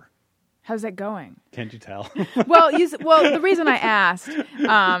forever. How's that going? Can't you tell? Well, the reason I asked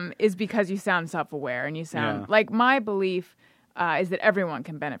is because you sound self-aware and you sound like my belief is that everyone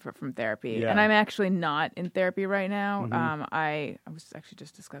can benefit from therapy. Yeah. And I'm actually not in therapy right now. I was actually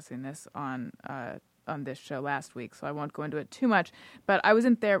just discussing this on this show last week, so I won't go into it too much. But I was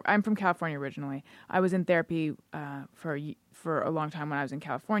in therapy. I'm from California originally. I was in therapy for a long time when I was in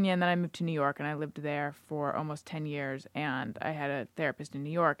California, and then I moved to New York, and I lived there for almost 10 years, and I had a therapist in New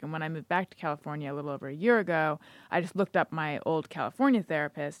York. And when I moved back to California a little over a year ago, I just looked up my old California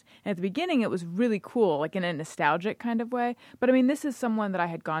therapist, and at the beginning it was really cool, like in a nostalgic kind of way. But I mean, this is someone that I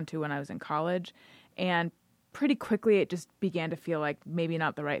had gone to when I was in college, and pretty quickly it just began to feel like maybe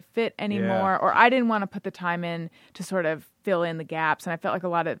not the right fit anymore, or I didn't want to put the time in to sort of fill in the gaps. And I felt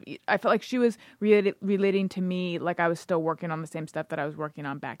like she was relating to me like I was still working on the same stuff that I was working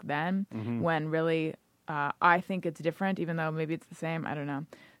on back then, when really I think it's different, even though maybe it's the same. I don't know.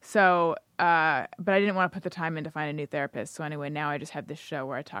 So, but I didn't want to put the time in to find a new therapist. So anyway, now I just have this show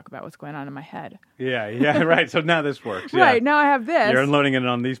where I talk about what's going on in my head. Yeah, right. So now this works. Yeah. Right, now I have this. You're unloading it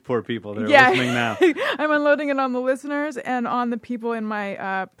on these poor people that are listening now. I'm unloading it on the listeners and on the people in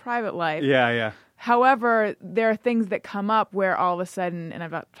my private life. Yeah. However, there are things that come up where all of a sudden, and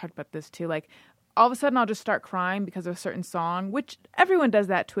I've talked about this too, like all of a sudden I'll just start crying because of a certain song, which everyone does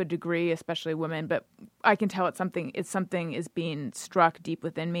that to a degree, especially women, but I can tell it's something is being struck deep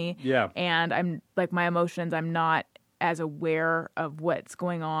within me. Yeah. And I'm like my emotions, I'm not as aware of what's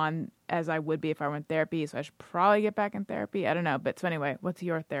going on as I would be if I were in therapy, so I should probably get back in therapy. I don't know. But so anyway, what's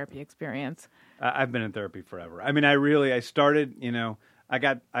your therapy experience? I've been in therapy forever. I mean, I started, I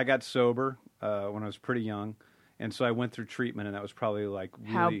got sober when I was pretty young, and so I went through treatment, and that was probably like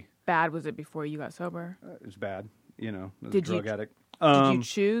really... How bad was it before you got sober? It was bad, as a drug addict. Did you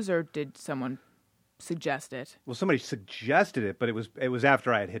choose, or did someone suggest it? Well, somebody suggested it, but it was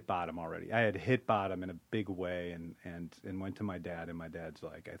after I had hit bottom already. I had hit bottom in a big way, and went to my dad, and my dad's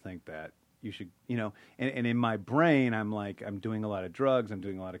like, I think that you should, and in my brain, I'm like, I'm doing a lot of drugs, I'm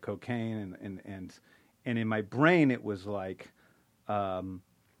doing a lot of cocaine, and in my brain, it was like,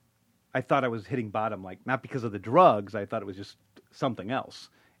 I thought I was hitting bottom, like, not because of the drugs, I thought it was just something else.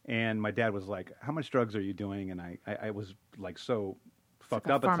 And my dad was like, how much drugs are you doing? And I was like so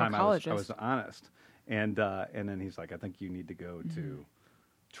fucked up at the time, I was honest. And then he's like, I think you need to go to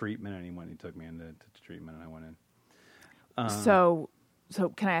treatment. And he took me into treatment, and I went in. So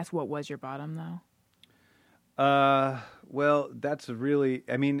can I ask, what was your bottom though? Well, that's really,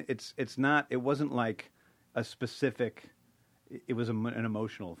 I mean, it wasn't like a specific, it was an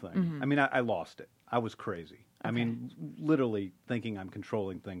emotional thing. I mean, I lost it. I was crazy. Okay. I mean, literally thinking I'm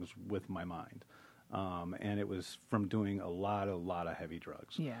controlling things with my mind. And it was from doing a lot of heavy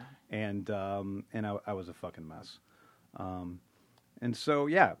drugs. Yeah. And I was a fucking mess. And so,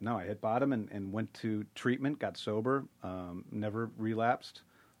 I hit bottom and went to treatment, got sober, never relapsed.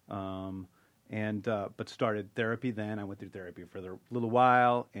 But started therapy then. I went through therapy for a little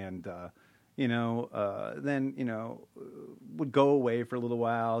while, and then would go away for a little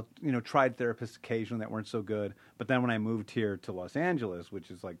while. Tried therapists occasionally that weren't so good. But then when I moved here to Los Angeles,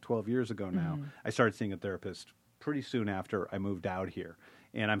 which is like 12 years ago now, I started seeing a therapist pretty soon after I moved out here,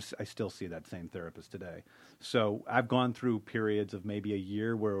 and I still see that same therapist today. So I've gone through periods of maybe a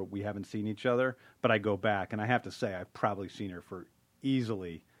year where we haven't seen each other, but I go back, and I have to say I've probably seen her for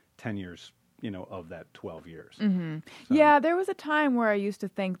easily 10 years. Of that 12 years. Mm-hmm. So. Yeah, there was a time where I used to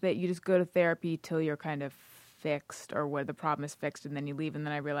think that you just go to therapy till you're kind of fixed, or where the problem is fixed, and then you leave. And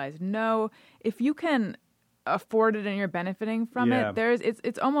then I realized, no, if you can afford it and you're benefiting from it,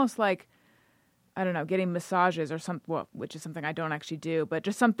 it's almost like, I don't know, getting massages or which is something I don't actually do, but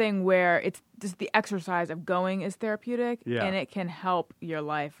just something where it's just the exercise of going is therapeutic, and it can help your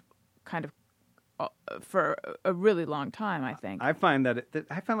life kind of for a really long time, I think. I find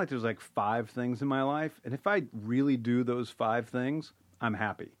like there's like 5 things in my life, and if I really do those 5 things, I'm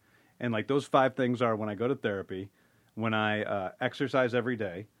happy. And like those 5 things are when I go to therapy, when I exercise every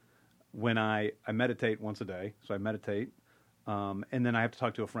day, when I meditate once a day, so I meditate, and then I have to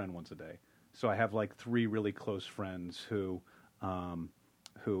talk to a friend once a day. So I have like 3 really close friends who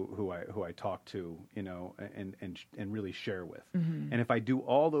I talk to, you know, and really share with. And if I do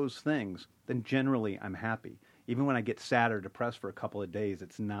all those things, then generally I'm happy. Even when I get sad or depressed for a couple of days,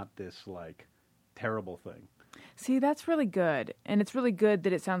 it's not this like terrible thing. See, that's really good. And it's really good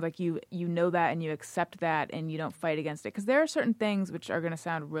that it sounds like you know that and you accept that and you don't fight against it. Because there are certain things which are going to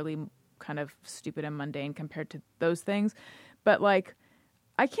sound really kind of stupid and mundane compared to those things. But like,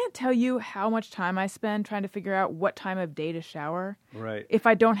 I can't tell you how much time I spend trying to figure out what time of day to shower. Right. If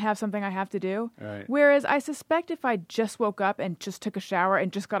I don't have something I have to do. Right. Whereas I suspect if I just woke up and just took a shower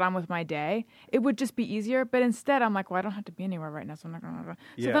and just got on with my day, it would just be easier. But instead, I'm like, well, I don't have to be anywhere right now, so I'm not going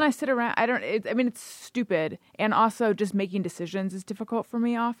to. So then I sit around. It's stupid. And also just making decisions is difficult for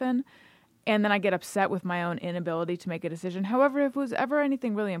me often. And then I get upset with my own inability to make a decision. However, if it was ever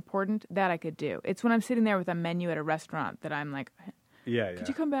anything really important, that I could do. It's when I'm sitting there with a menu at a restaurant that I'm like, could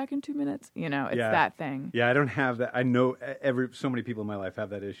you come back in 2 minutes? You know, it's that thing. Yeah, I don't have that. I know so many people in my life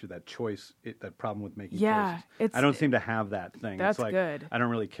have that issue, that choice, that problem with making choices. I don't seem to have that thing. That's it's like, good. I don't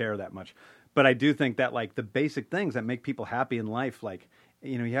really care that much. But I do think that like the basic things that make people happy in life, like,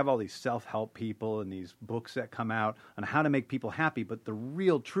 you know, you have all these self-help people and these books that come out on how to make people happy. But the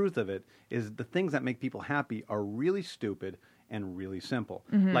real truth of it is the things that make people happy are really stupid and really simple.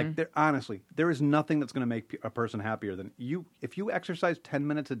 Like, honestly, there is nothing that's going to make a person happier than you. If you exercise 10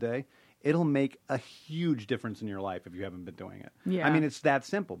 minutes a day, it'll make a huge difference in your life if you haven't been doing it. Yeah. I mean, it's that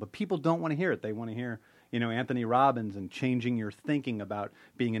simple. But people don't want to hear it. They want to hear, you know, Anthony Robbins and changing your thinking about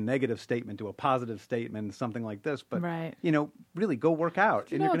being a negative statement to a positive statement, something like this. But, you know, really go work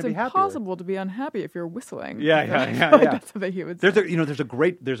out and you're going to be happier. It's impossible to be unhappy if you're whistling. Yeah. That's something he would say.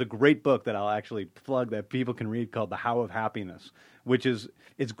 There's a great book that I'll actually plug that people can read called The How of Happiness, which is,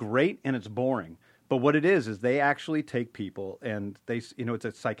 it's great and it's boring. But what it is they actually take people and they, you know, it's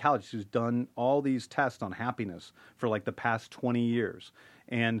a psychologist who's done all these tests on happiness for like the past 20 years.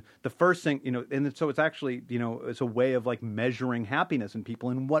 And the first thing, you know, and so it's actually, you know, it's a way of like measuring happiness in people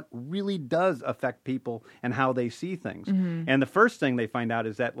and what really does affect people and how they see things. And the first thing they find out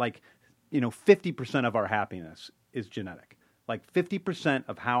is that like, you know, 50% of our happiness is genetic. Like 50%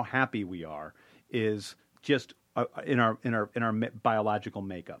 of how happy we are is just in our biological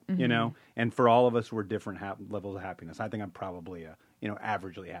makeup, you know, and for all of us, we're different levels of happiness. I think I'm probably a, you know,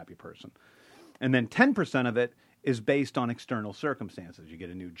 averagely happy person. And then 10% of it is based on external circumstances. You get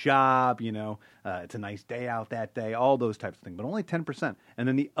a new job, you know, it's a nice day out that day, all those types of things, but only 10%. And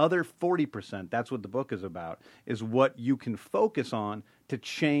then the other 40%, that's what the book is about, is what you can focus on to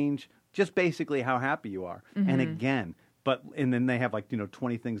change just basically how happy you are. And again, and then they have like, you know,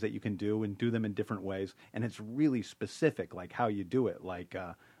 20 things that you can do and do them in different ways. And it's really specific, like how you do it.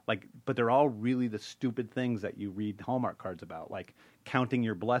 But they're all really the stupid things that you read Hallmark cards about, like counting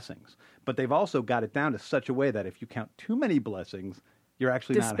your blessings. But they've also got it down to such a way that if you count too many blessings, you're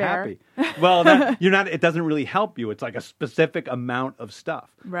actually not happy. Well, you're not. It doesn't really help you. It's like a specific amount of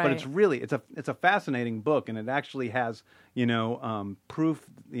stuff. Right. But it's really it's a fascinating book, and it actually has, you know, proof.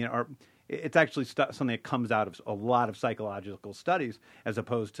 You know, it's actually something that comes out of a lot of psychological studies, as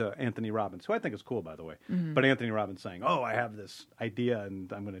opposed to Anthony Robbins, who I think is cool, by the way. But Anthony Robbins saying, "Oh, I have this idea,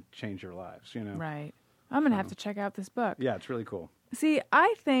 and I'm going to change your lives." You know, right? I'm going to have to check out this book. Yeah, it's really cool. See,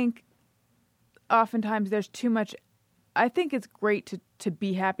 I think oftentimes there's too much. I think it's great to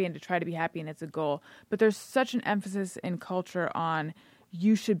be happy and to try to be happy, and it's a goal. But there's such an emphasis in culture on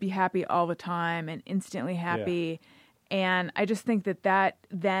you should be happy all the time and instantly happy. Yeah. And I just think that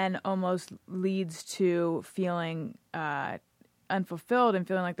then almost leads to feeling unfulfilled and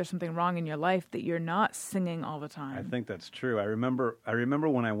feeling like there's something wrong in your life that you're not singing all the time. I think that's true. I remember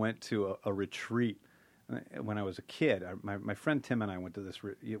when I went to a retreat when I was a kid. My friend Tim and I went to this.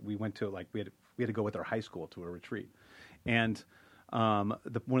 We went to we had to go with our high school to a retreat, and one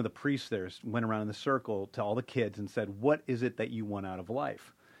of the priests there went around in the circle to all the kids and said, "What is it that you want out of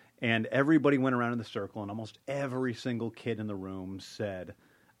life?" And everybody went around in the circle, and almost every single kid in the room said,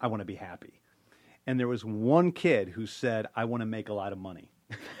 "I want to be happy." And there was one kid who said, "I want to make a lot of money."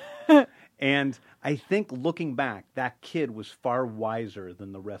 And I think looking back, that kid was far wiser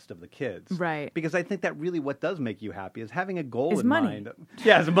than the rest of the kids. Right. Because I think that really what does make you happy is having a goal in mind.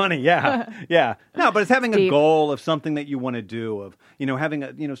 Yeah, it's money. Yeah. Yeah. No, but it's having a goal of something that you want to do, of, you know, having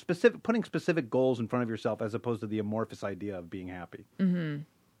a, you know, putting specific goals in front of yourself as opposed to the amorphous idea of being happy. Mm-hmm.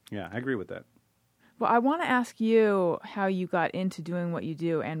 Yeah, I agree with that. Well, I want to ask you how you got into doing what you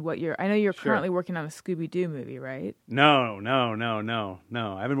do and what I know you're currently working on a Scooby-Doo movie, right? No.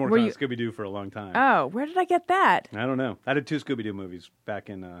 I've been working on Scooby-Doo for a long time. Oh, where did I get that? I don't know. I did 2 Scooby-Doo movies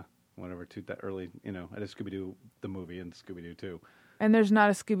back in, that early, I did Scooby-Doo, the movie, and Scooby-Doo 2. And there's not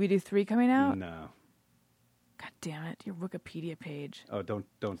a Scooby-Doo 3 coming out? No. God damn it! Your Wikipedia page. Oh, don't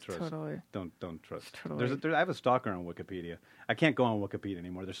trust. Totally. Don't trust. Totally. I have a stalker on Wikipedia. I can't go on Wikipedia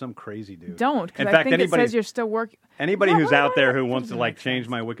anymore. There's some crazy dude. Don't, because In fact, I think it says you're still working. Anybody who's out there who wants to change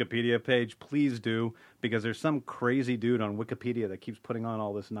my Wikipedia page, please do, because there's some crazy dude on Wikipedia that keeps putting on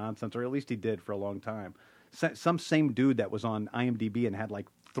all this nonsense, or at least he did for a long time. Some same dude that was on IMDb and had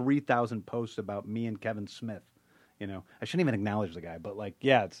 3,000 posts about me and Kevin Smith. I shouldn't even acknowledge the guy, but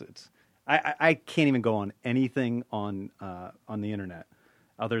it's. I can't even go on anything on the internet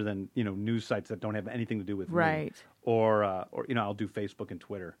other than news sites that don't have anything to do with right. me. Or I'll do Facebook and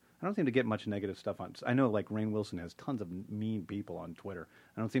Twitter. I don't seem to get much negative stuff on. I know Rainn Wilson has tons of mean people on Twitter.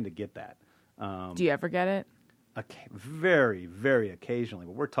 I don't seem to get that. Do you ever get it? Very, very occasionally,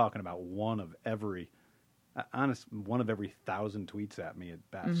 but we're talking about one of every 1,000 tweets at me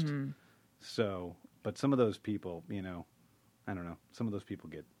at best. Mm-hmm. So, but some of those people, I don't know. Some of those people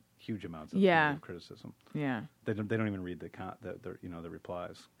get huge amounts of criticism. Yeah, they don't even read the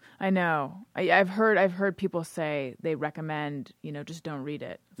replies. I know. I've heard people say they recommend just don't read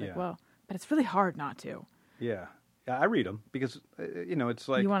it. It's but it's really hard not to. Yeah, I read them because it's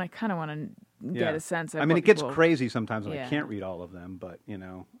like you want to get a sense of. I mean, it people... gets crazy sometimes when I can't read all of them, but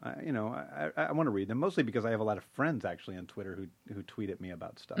I want to read them mostly because I have a lot of friends actually on Twitter who tweet at me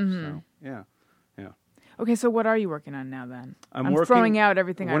about stuff. Mm-hmm. So yeah. Okay, so what are you working on now then? I'm throwing out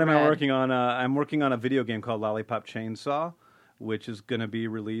everything I read. What am I working on? I'm working on a video game called Lollipop Chainsaw, which is going to be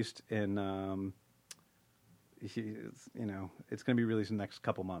released in, it's going to be released in the next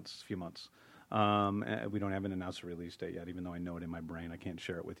few months. We don't have an announced release date yet, even though I know it in my brain. I can't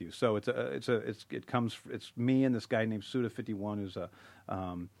share it with you. So it's me and this guy named Suda51, who's a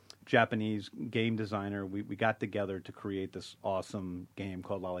Japanese game designer. We got together to create this awesome game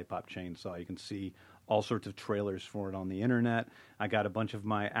called Lollipop Chainsaw. You can see all sorts of trailers for it on the internet. I got a bunch of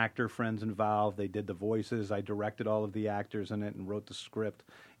my actor friends involved. They did the voices. I directed all of the actors in it and wrote the script.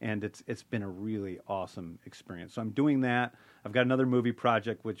 And it's been a really awesome experience. So I'm doing that. I've got another movie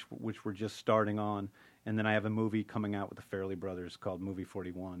project which we're just starting on, and then I have a movie coming out with the Farrelly brothers called Movie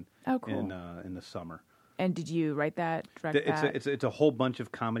 41 in the summer. And did you write that? It's a whole bunch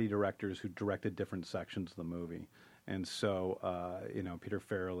of comedy directors who directed different sections of the movie. And so, Peter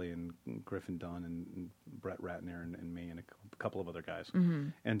Farrelly and Griffin Dunn and Brett Ratner and me and a couple of other guys. Mm-hmm.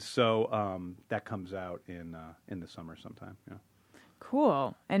 And so that comes out in the summer sometime. Yeah.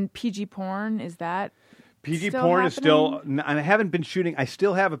 Cool. And PG porn, is that PG porn is still... I haven't been shooting. I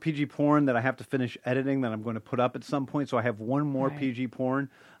still have a PG porn that I have to finish editing that I'm going to put up at some point. So I have one more PG porn.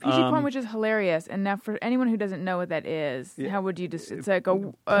 PG porn, which is hilarious. And now for anyone who doesn't know what that is, how would you just... It's like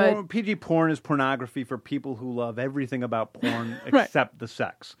a... PG porn is pornography for people who love everything about porn except the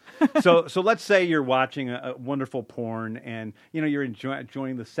sex. So let's say you're watching a wonderful porn and, you're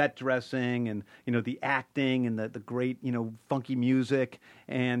enjoying the set dressing and, the acting and the great, funky music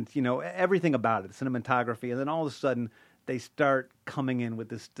and, everything about it, the cinematography. And then all of a sudden, they start coming in with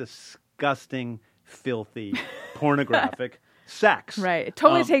this disgusting, filthy, pornographic sex. Right. It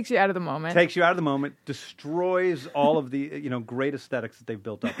totally takes you out of the moment. Takes you out of the moment, destroys all of the great aesthetics that they've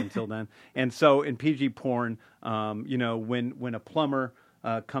built up until then. And so in PG porn, when a plumber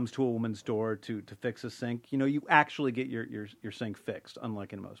comes to a woman's door to fix a sink, you actually get your sink fixed,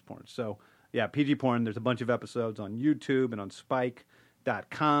 unlike in most porn. So yeah, PG porn. There's a bunch of episodes on YouTube and on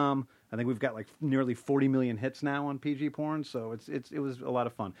Spike.com. I think we've got nearly 40 million hits now on PG porn, so it was a lot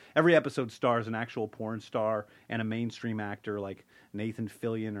of fun. Every episode stars an actual porn star and a mainstream actor like Nathan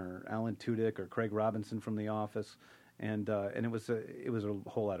Fillion or Alan Tudyk or Craig Robinson from The Office, and it was a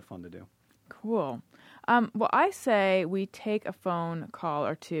whole lot of fun to do. Cool. Well, I say we take a phone call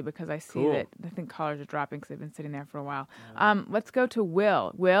or two because I see that I think callers are dropping because they've been sitting there for a while. Let's go to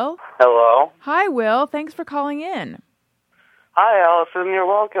Will. Will? Hello. Hi, Will. Thanks for calling in. Hi, Alison. You're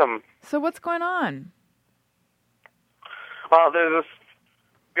welcome. So what's going on? Well, there's this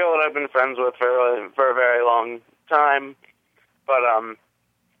girl that I've been friends with for a very long time, but I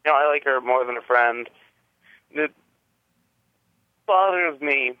like her more than a friend. It bothers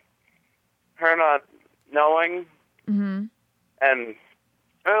me, her not knowing, and I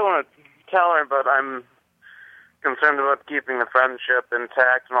don't want to tell her, but I'm concerned about keeping the friendship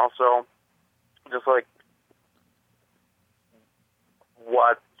intact, and also just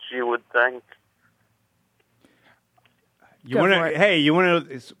what she would think.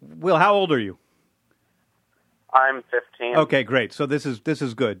 Will, how old are you? I'm 15. Okay, great. So this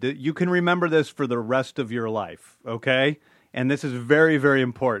is good. You can remember this for the rest of your life, okay? And this is very, very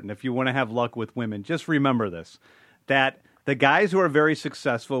important. If you want to have luck with women, just remember this, that the guys who are very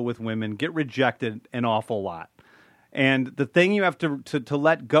successful with women get rejected an awful lot. And the thing you have to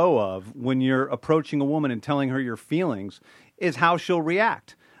let go of when you're approaching a woman and telling her your feelings is how she'll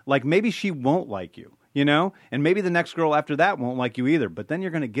react. Like maybe she won't like you. You know, and maybe the next girl after that won't like you either, but then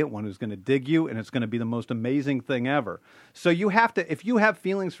you're going to get one who's going to dig you, and it's going to be the most amazing thing ever. So you have to, if you have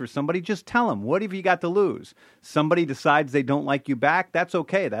feelings for somebody, just tell them. What have you got to lose? Somebody decides they don't like you back, that's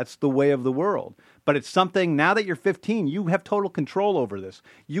okay. That's the way of the world. But it's something, now that you're 15, you have total control over this.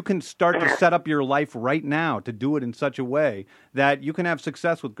 You can start to set up your life right now to do it in such a way that you can have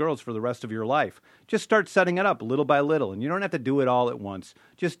success with girls for the rest of your life. Just start setting it up little by little, and you don't have to do it all at once.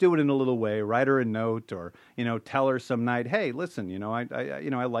 Just do it in a little way. Write her a note, or tell her some night, hey, listen,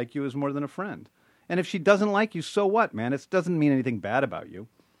 I like you as more than a friend. And if she doesn't like you, so what, man? It doesn't mean anything bad about you.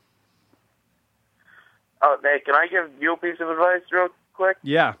 Oh, hey, can I give you a piece of advice real quick?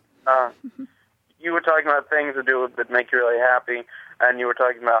 Yeah. You were talking about things to do that make you really happy, and you were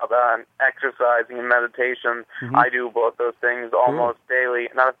talking about exercising and meditation. Mm-hmm. I do both those things almost daily.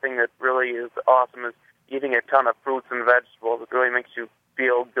 Another thing that really is awesome is eating a ton of fruits and vegetables. It really makes you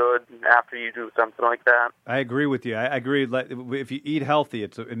feel good after you do something like that. I agree with you. I agree. If you eat healthy,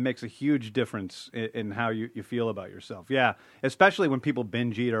 it makes a huge difference in how you feel about yourself. Yeah, especially when people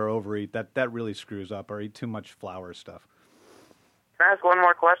binge eat or overeat. That really screws up, or eat too much flour stuff. Can I ask one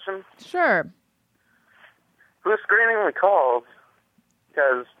more question? Sure. Who's screening the calls?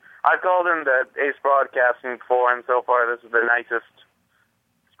 Because I've called into Ace Broadcasting before, and so far this is the nicest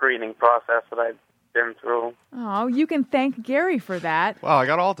screening process that I've been through. Oh, you can thank Gary for that. Wow, I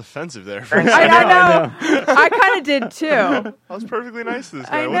got all defensive there. I know. I kind of did too. I was perfectly nice to this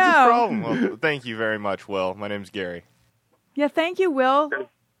guy. I What's his know. problem? Well, thank you very much, Will. My name's Gary. Yeah, thank you, Will.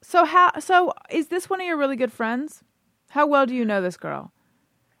 So is this one of your really good friends? How well do you know this girl?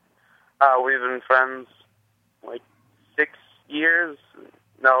 We've been friends like 6 years.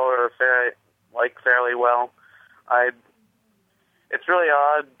 Know her fairly well. It's really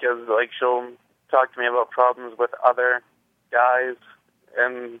odd because she'll talk to me about problems with other guys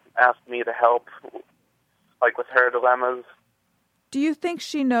and ask me to help, with her dilemmas. Do you think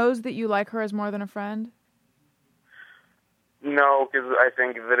she knows that you like her as more than a friend? No, because I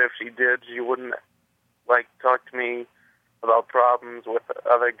think that if she did, she wouldn't talk to me about problems with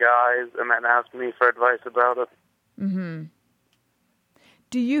other guys and then ask me for advice about it. Mm-hmm.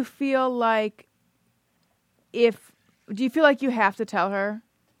 Do you feel like you have to tell her?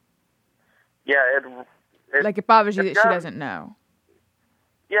 Yeah, it bothers you that she doesn't know.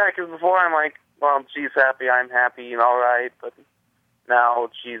 Yeah, because before I'm like, well, she's happy, I'm happy, and all right, but now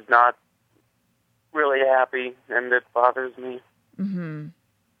she's not really happy, and it bothers me. Mm-hmm.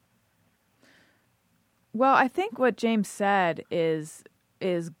 Well, I think what James said is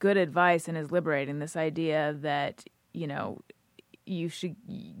good advice and is liberating. This idea that you should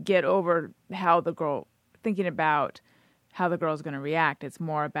get over thinking about how the girl's going to react. It's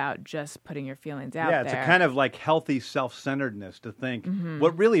more about just putting your feelings out there. Yeah, it's a kind of healthy self-centeredness to think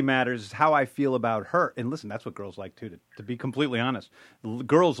what really matters is how I feel about her. And listen, that's what girls like too, to be completely honest.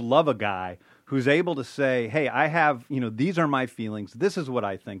 Girls love a guy who's able to say, hey, I have, these are my feelings. This is what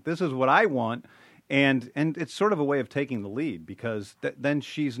I think. This is what I want. And it's sort of a way of taking the lead because then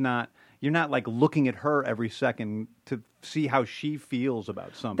you're not looking at her every second to see how she feels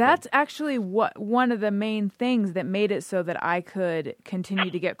about something. That's actually one of the main things that made it so that I could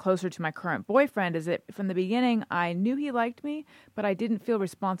continue to get closer to my current boyfriend is that from the beginning I knew he liked me, but I didn't feel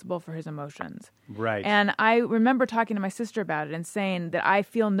responsible for his emotions. Right. And I remember talking to my sister about it and saying that I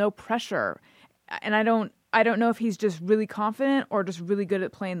feel no pressure. And I don't know if he's just really confident or just really good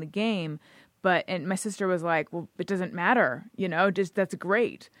at playing the game. And my sister was like, well, it doesn't matter, just that's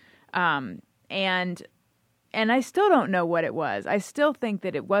great. And I still don't know what it was. I still think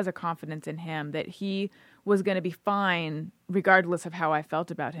that it was a confidence in him that he was going to be fine regardless of how I felt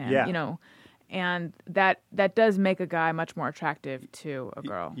about him, and that does make a guy much more attractive to a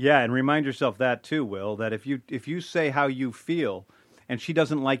girl. Yeah. And remind yourself that too, Will, that if you say how you feel and she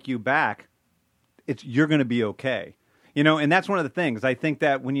doesn't like you back, you're going to be okay. And that's one of the things. I think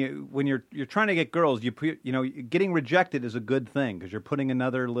that when you're trying to get girls, getting rejected is a good thing because you're putting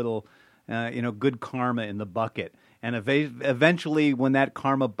another little, good karma in the bucket. And eventually, when that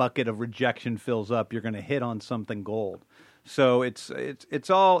karma bucket of rejection fills up, you're going to hit on something gold. So it's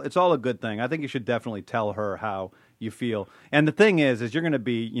all a good thing. I think you should definitely tell her how you feel. And the thing is you're going to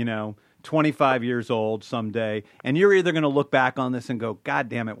be, 25 years old someday, and you're either going to look back on this and go, God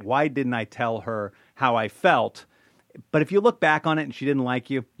damn it, why didn't I tell her how I felt. But if you look back on it and she didn't like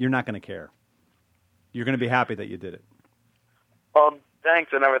you, you're not going to care. You're going to be happy that you did it. Well,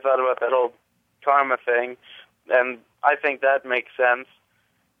 thanks. I never thought about that whole karma thing, and I think that makes sense.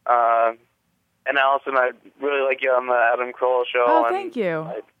 And Alison, I really like you on the Adam Kroll show. Oh, and thank you.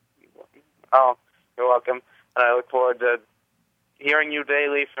 You're welcome. And I look forward to hearing you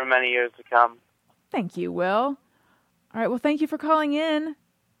daily for many years to come. Thank you, Will. All right, well, thank you for calling in.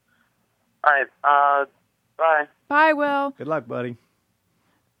 All right, bye. Bye, Will. Good luck, buddy.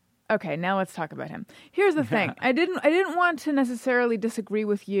 Okay, now let's talk about him. Here's the thing. I didn't want to necessarily disagree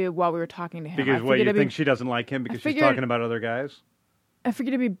with you while we were talking to him. Because what, you think she doesn't like him because she's talking about other guys? I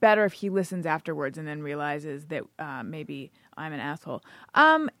figured it'd be better if he listens afterwards and then realizes that maybe I'm an asshole.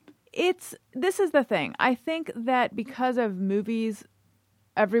 This is the thing. I think that because of movies,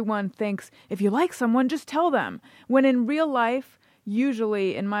 everyone thinks if you like someone, just tell them. When in real life,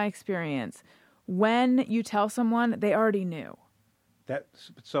 usually, in my experience, when you tell someone, they already knew.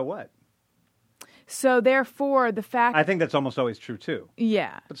 So what? So therefore, the fact... I think that's almost always true, too.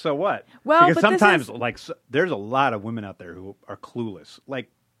 Yeah. But so what? Well, because but sometimes, there's a lot of women out there who are clueless,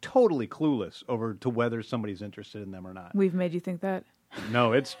 totally clueless over to whether somebody's interested in them or not. We've made you think that?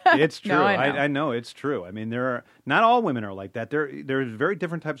 No, it's true. No, I know it's true. I mean, not all women are like that. There's very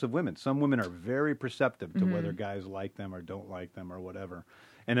different types of women. Some women are very perceptive to whether guys like them or don't like them or whatever.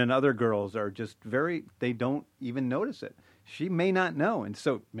 And then other girls are just they don't even notice it. She may not know, and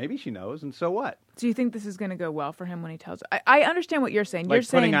so maybe she knows, and so what? Do you think this is going to go well for him when he tells her? I understand what you're saying. You're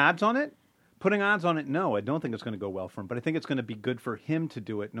saying putting odds on it? Putting odds on it, no. I don't think it's going to go well for him, but I think it's going to be good for him to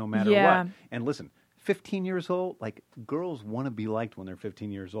do it no matter what. And listen, 15 years old, girls want to be liked when they're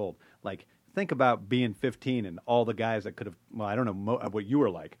 15 years old. Think about being 15 and all the guys that could have, well, I don't know what you were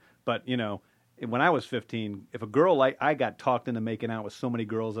like, but, when I was 15, if a girl I got talked into making out with so many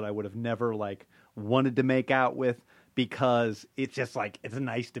girls that I would have never, wanted to make out with, because it's just it's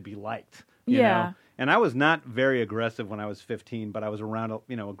nice to be liked, you know? And I was not very aggressive when I was 15, but I was around,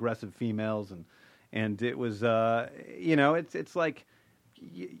 aggressive females, and it was, it's like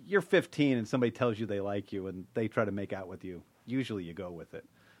you're 15 and somebody tells you they like you and they try to make out with you. Usually you go with it.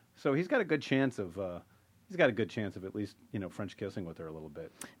 So he's got a good chance of at least, French kissing with her a little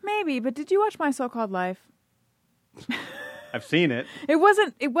bit. Maybe, but did you watch My So-Called Life? I've seen it. It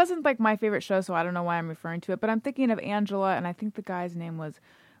wasn't my favorite show, so I don't know why I'm referring to it, but I'm thinking of Angela, and I think the guy's name was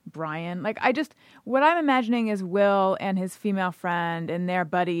Brian. What I'm imagining is Will and his female friend, and they're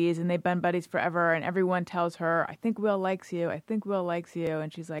buddies, and they've been buddies forever, and everyone tells her, I think Will likes you,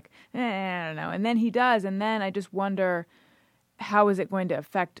 and she's like, I don't know. And then he does, and then I just wonder, how is it going to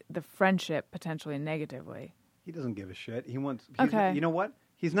affect the friendship potentially negatively? He doesn't give a shit. Okay. You know what?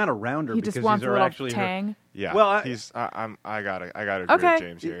 He's not around her because just wants he's a little actually tang. Her. Yeah. Well, I gotta agree with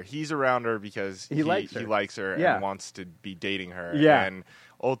James here. He's around her because he likes her and wants to be dating her. Yeah. And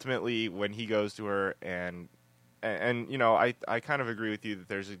ultimately, when he goes to her and I kind of agree with you that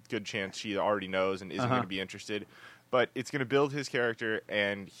there's a good chance she already knows and isn't going to be interested, but it's going to build his character,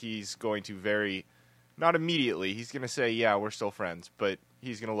 and he's going to not immediately, he's going to say, yeah, we're still friends, but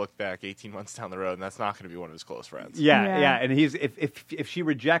he's going to look back 18 months down the road, and that's not going to be one of his close friends. Yeah. And if she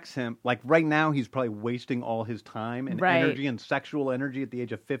rejects him, right now, he's probably wasting all his time and energy and sexual energy at the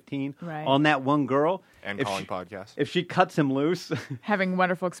age of 15 on that one girl. And calling podcasts. If she cuts him loose. Having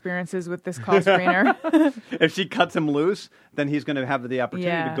wonderful experiences with this call screener. If she cuts him loose, then he's going to have the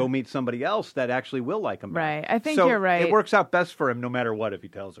opportunity to go meet somebody else that actually will like him. Right. I think you're right. It works out best for him no matter what if he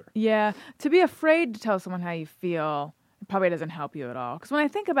tells her. Yeah. To be afraid to tell someone how you feel probably doesn't help you at all. Because when I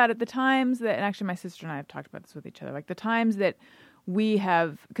think about it, the times that, and actually my sister and I have talked about this with each other, the times that we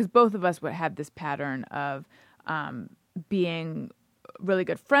have, because both of us had this pattern of being really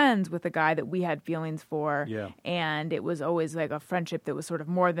good friends with a guy that we had feelings for, and it was always a friendship that was sort of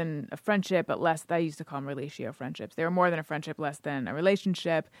more than a friendship, but less, I used to call them relatio friendships. They were more than a friendship, less than a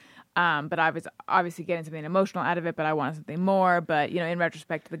relationship, but I was obviously getting something emotional out of it, but I wanted something more, but, in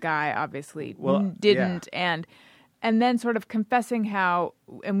retrospect, the guy obviously didn't, and then sort of confessing how,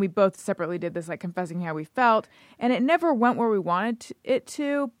 and we both separately did this, confessing how we felt, and it never went where we wanted it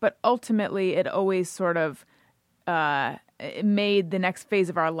to, but ultimately it always sort of it made the next phase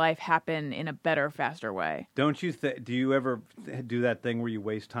of our life happen in a better, faster way. Don't you do you ever do that thing where you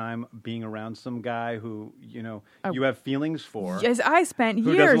waste time being around some guy who, you have feelings for? Yes, I spent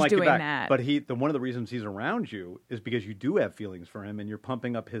years doing that. But one of the reasons he's around you is because you do have feelings for him and you're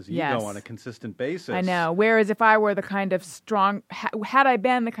pumping up his ego on a consistent basis. I know. Whereas if I were the kind of had I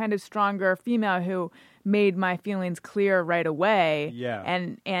been the kind of stronger female who made my feelings clear right away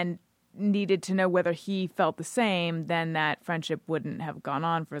and needed to know whether he felt the same, then that friendship wouldn't have gone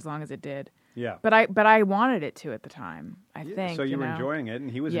on for as long as it did. Yeah. But I wanted it to at the time, I think. So you were know? enjoying it, and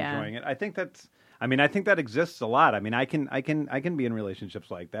he was Yeah. enjoying it. I think that exists a lot. I mean, I can be in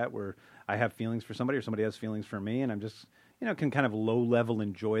relationships like that where I have feelings for somebody or somebody has feelings for me, and I'm just, can kind of low level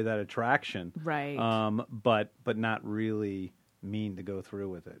enjoy that attraction. Right. But not really mean to go through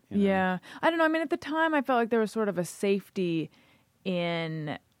with it. Yeah. I don't know. I mean, at the time, I felt like there was sort of a safety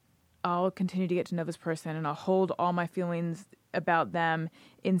in I'll continue to get to know this person and I'll hold all my feelings about them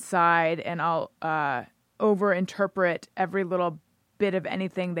inside and I'll over-interpret every little bit of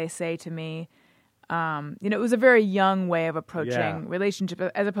anything they say to me. It was a very young way of approaching relationship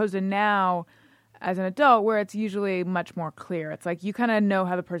as opposed to now as an adult where it's usually much more clear. It's like you kind of know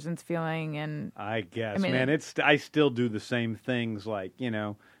how the person's feeling and I guess, man, I still do the same things like,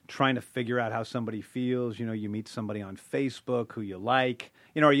 trying to figure out how somebody feels. You meet somebody on Facebook who you like,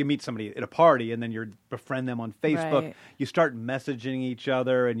 or you meet somebody at a party and then you befriend them on Facebook. Right. You start messaging each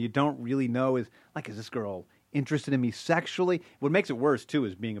other and you don't really know is this girl interested in me sexually? What makes it worse too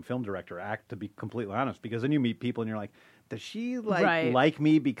is being a film director, to be completely honest, because then you meet people and you're like, does she like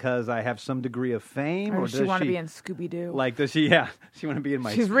me because I have some degree of fame, or or does she want to be in Scooby-Doo? Like, does she? Yeah, she want to be in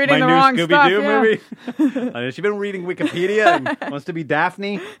my. She's reading my the new wrong Scooby-Doo stuff, movie. Has she been reading Wikipedia and wants to be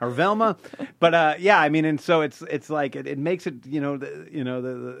Daphne or Velma? But I mean, and so it's like it makes it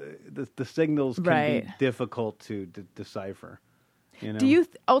the signals can be difficult to decipher. Do you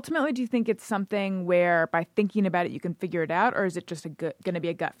ultimately think it's something where by thinking about it you can figure it out, or is it just going to be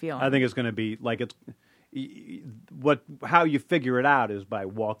a gut feeling? I think it's going to be like how you figure it out is by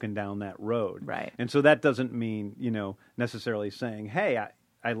walking down that road. Right. And so that doesn't mean, necessarily saying, hey,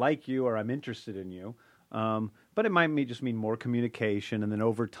 I like you or I'm interested in you. But it might just mean more communication, and then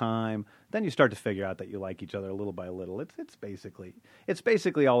over time, then you start to figure out that you like each other little by little. It's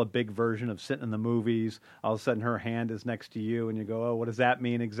basically all a big version of sitting in the movies. All of a sudden, her hand is next to you, and you go, "Oh, what does that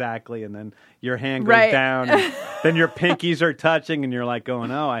mean exactly?" And then your hand goes down, and then your pinkies are touching, and you're like,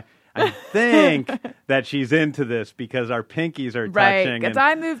 going, "Oh, I think that she's into this because our pinkies are touching." Right, because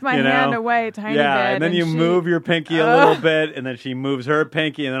I moved my hand away a tiny bit. Yeah, and then you move your pinky a little bit, and then she moves her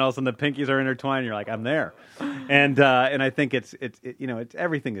pinky, and then all of a sudden the pinkies are intertwined. And you're like, I'm there, and I think it's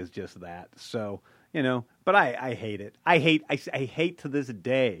everything is just that. So but I hate it. I hate to this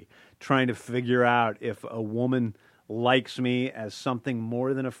day trying to figure out if a woman likes me as something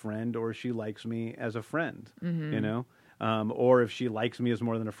more than a friend or she likes me as a friend. Mm-hmm. Or if she likes me as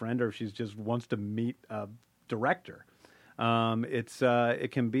more than a friend, or if she just wants to meet a director.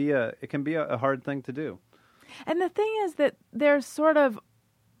 It can be a hard thing to do. And the thing is that there's sort of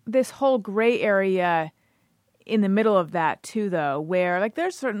this whole gray area in the middle of that too, though, where like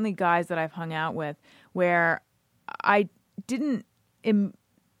there's certainly guys that I've hung out with where I didn't.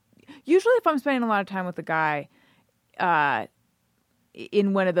 Usually, if I'm spending a lot of time with a guy,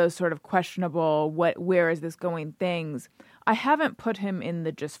 in one of those sort of questionable, where is this going things, I haven't put him in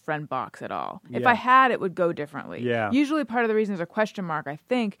the just friend box at all. Yeah. If I had, it would go differently. Yeah. Usually part of the reason there's a question mark, I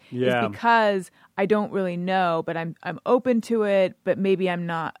think, is because I don't really know, but I'm open to it, but maybe I'm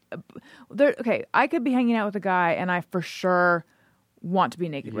not. Okay, I could be hanging out with a guy and I for sure want to be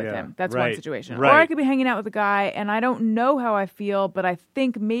naked with him. That's one situation. Right. Or I could be hanging out with a guy and I don't know how I feel, but I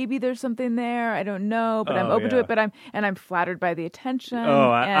think maybe there's something there. I don't know, but I'm open to it. But I'm flattered by the attention.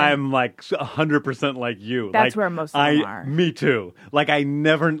 I'm like 100% like you. That's where most of them are. Me too. Like I'm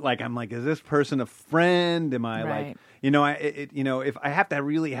like, is this person a friend? Am I like, if I have to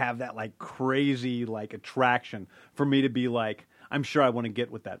really have that like crazy like attraction for me to be like, I'm sure I want to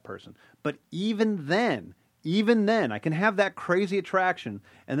get with that person. But even then, I can have that crazy attraction,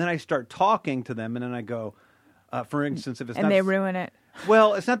 and then I start talking to them, and then I go, for instance, if it's and they ruin it.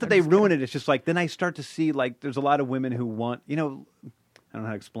 Well, it's not that they ruin it. It's just like then I start to see like there's a lot of women who want, I don't know how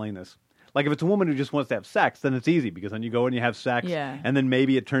to explain this. Like if it's a woman who just wants to have sex, then it's easy because then you go and you have sex, and then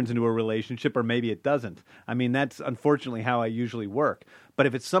maybe it turns into a relationship, or maybe it doesn't. I mean, that's unfortunately how I usually work. But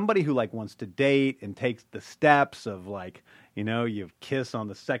if it's somebody who like wants to date and takes the steps of like, you kiss on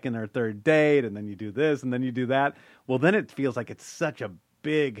the second or third date, and then you do this, and then you do that. Well, then it feels like it's such a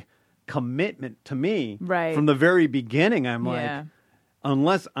big commitment to me. Right. From the very beginning, I'm like,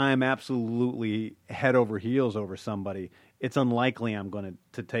 unless I'm absolutely head over heels over somebody, it's unlikely I'm going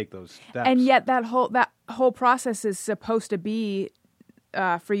to take those steps. And yet that whole process is supposed to be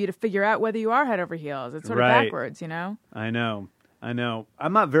for you to figure out whether you are head over heels. It's sort of backwards, I know. I don't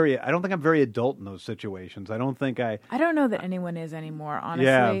think I'm very adult in those situations. I don't know that anyone is anymore, honestly.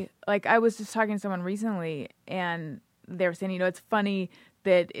 Yeah. Like I was just talking to someone recently and they were saying, it's funny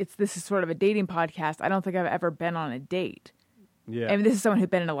that this is sort of a dating podcast. I don't think I've ever been on a date. Yeah. I mean, this is someone who's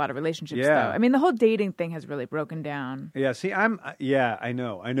been in a lot of relationships, Yeah. though. I mean, the whole dating thing has really broken down. Yeah, see, I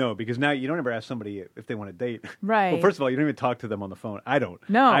know, because now you don't ever ask somebody if they want to date. Right. Well, first of all, you don't even talk to them on the phone. I don't.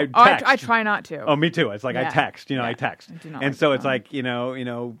 No. I Oh, text. I try not to. Oh, me too. It's like I Yeah. text, Yeah. I text. I do not and like so the it's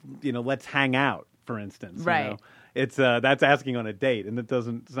phone. like, let's hang out, for instance. Right. It's that's asking on a date, and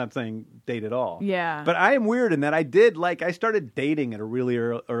it's not saying date at all. Yeah. But I am weird in that I started dating at a really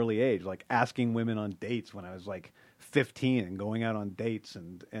early age, like asking women on dates when I was like 15 and going out on dates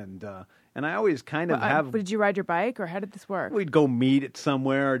and I always kind of But did you ride your bike, or how did this work? we'd go meet at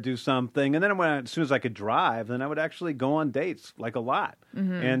somewhere or do something, and then as soon as I could drive, then I would actually go on dates, like a lot.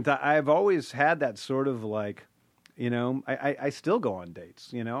 Mm-hmm. And I've always had that sort of like, I still go on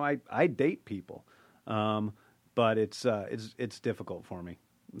dates. I date people, but it's difficult for me.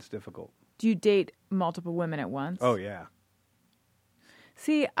 It's difficult. Do you date multiple women at once? Oh yeah.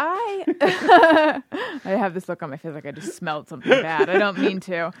 See, I have this look on my face like I just smelled something bad. I don't mean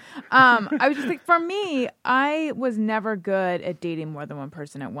to. I was just like, for me, I was never good at dating more than one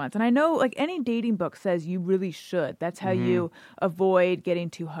person at once. And I know, like, any dating book says you really should. That's how you avoid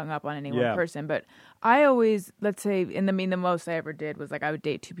getting too hung up on any one person. But I always, let's say, the most I ever did was like I would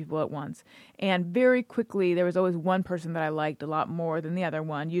date two people at once. And very quickly, there was always one person that I liked a lot more than the other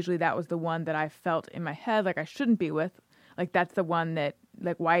one. Usually that was the one that I felt in my head like I shouldn't be with. Like, that's the one that,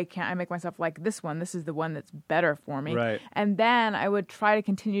 like, why can't I make myself like this one? This is the one that's better for me. Right. And then I would try to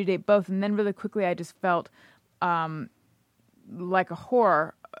continue to date both. And then really quickly I just felt like a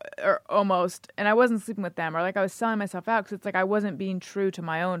whore or almost. And I wasn't sleeping with them, or like I was selling myself out, because it's like I wasn't being true to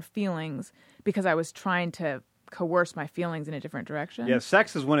my own feelings because I was trying to coerce my feelings in a different direction. Yeah,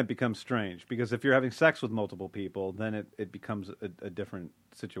 sex is when it becomes strange, because if you're having sex with multiple people, then it becomes a different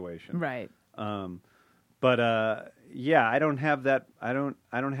situation. Right. But I don't have that. I don't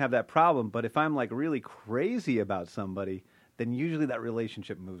have that problem. But if I'm like really crazy about somebody, then usually that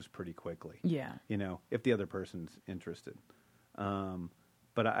relationship moves pretty quickly. Yeah. If the other person's interested.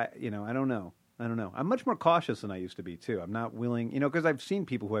 But I don't know. I'm much more cautious than I used to be too. I'm not willing, because I've seen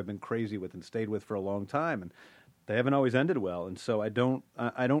people who I've been crazy with and stayed with for a long time, and they haven't always ended well. And so I don't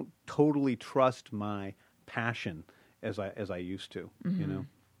totally trust my passion as I used to.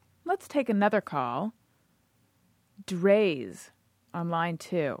 Let's take another call. Dre's on line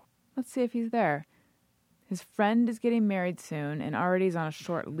 2. Let's see if he's there. His friend is getting married soon and already is on a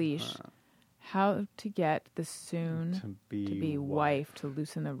short leash. How to get the soon-to-be wife to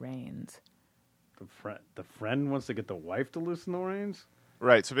loosen the reins. The friend wants to get the wife to loosen the reins?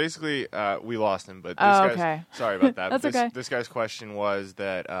 Right. So basically, we lost him. But okay. Sorry about that. That's but okay. This guy's question was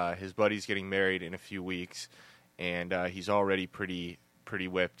that his buddy's getting married in a few weeks, and he's already pretty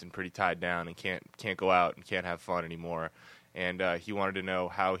whipped and pretty tied down and can't go out and can't have fun anymore. And he wanted to know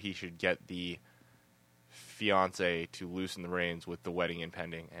how he should get the fiance to loosen the reins with the wedding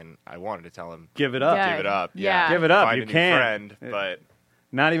impending. And I wanted to tell him, give it up. Yeah. Give it up. Yeah. Give it up. Find You a new can. friend, but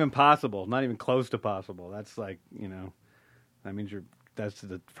Not even possible. Not even close to possible. That's like, that means that's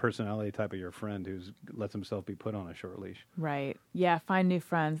the personality type of your friend who lets himself be put on a short leash. Right. Yeah, find new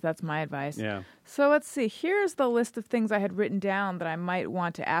friends. That's my advice. Yeah. So let's see. Here's the list of things I had written down that I might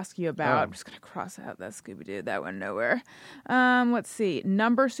want to ask you about. Oh. I'm just going to cross out that Scooby-Doo. That went nowhere. Let's see.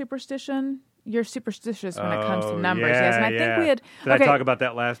 Number superstition. You're superstitious when it comes to numbers. Yes, and I think we had... Did I talk about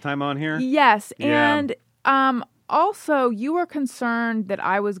that last time on here? Yes, Yeah. and also, you were concerned that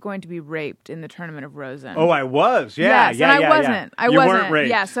I was going to be raped in the Tournament of Rosen. Oh, I was. Yeah, yes, yeah, and yeah. I wasn't. Yeah. I you wasn't. weren't raped.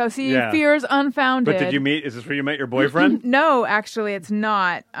 Yeah, so see, Yeah. fears unfounded. But did you meet? Is this where you met your boyfriend? No, actually, it's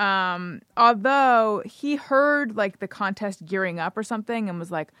not. Although he heard like the contest gearing up or something and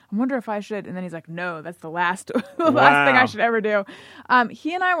was like, "I wonder if I should." And then he's like, "No, that's the last, last thing I should ever do."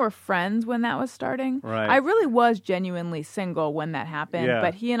 He and I were friends when that was starting. Right. I really was genuinely single when that happened. Yeah.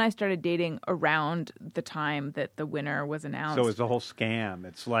 But he and I started dating around the time that the winner was announced. So it's a whole scam.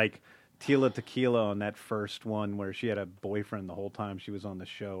 It's like Tila Tequila on that first one where she had a boyfriend the whole time she was on the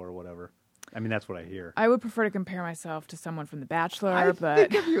show or whatever. I mean, that's what I hear. I would prefer to compare myself to someone from The Bachelor, but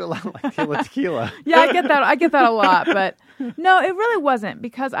think of you a lot like Tila Tequila. yeah, I get that. I get that a lot, but no, it really wasn't,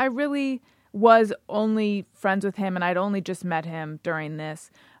 because I really was only friends with him, and I'd only just met him during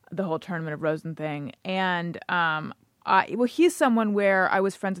the whole Tournament of Rosen thing, and he's someone where I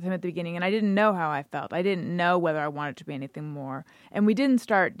was friends with him at the beginning, and I didn't know how I felt. I didn't know whether I wanted to be anything more, and we didn't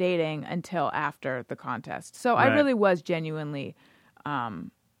start dating until after the contest. So I Right. really was genuinely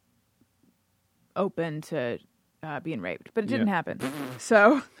open to being raped, but it didn't happen.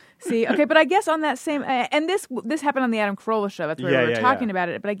 So, see, okay, but I guess on that same, and this happened on the Adam Carolla show. That's where we were talking about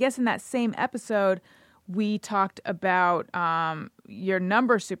it. But I guess in that same episode, we talked about your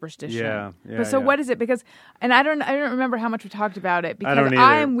number superstition. Yeah. But so what is it? Because, and I don't remember how much we talked about it because don't either.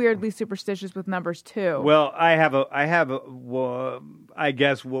 I am weirdly superstitious with numbers too. Well, I have I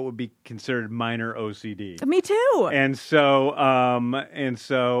guess what would be considered minor OCD. Me too. And so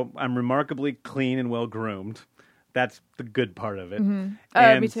I'm remarkably clean and well groomed. That's the good part of it.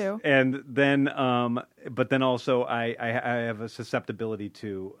 Mm-hmm. Me too. And then, but then also I have a susceptibility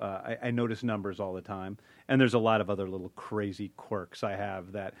to, I notice numbers all the time. And there's a lot of other little crazy quirks I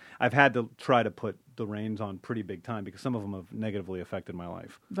have that I've had to try to put the reins on pretty big time because some of them have negatively affected my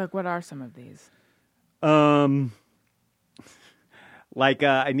life. Like, what are some of these? Like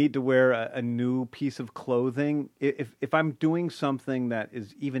I need to wear a new piece of clothing. If I'm doing something that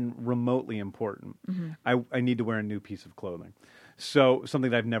is even remotely important, I need to wear a new piece of clothing. So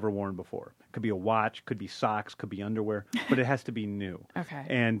something that I've never worn before. Could be a watch, could be socks, could be underwear, but it has to be new. Okay.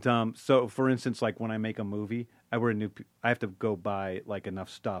 And so, for instance, like when I make a movie, I have to go buy like enough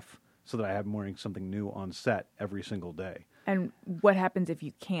stuff so that I'm wearing something new on set every single day. And what happens if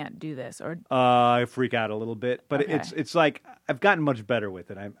you can't do this? Or I freak out a little bit, but Okay. it's like I've gotten much better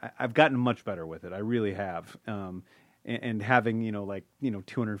with it. I've gotten much better with it. I really have. And having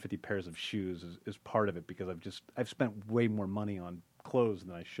 250 pairs of shoes is part of it because I've spent way more money on clothes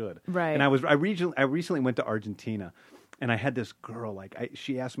than I should. Right. And I recently went to Argentina, and I had this girl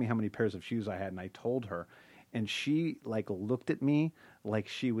she asked me how many pairs of shoes I had, and I told her. And she looked at me like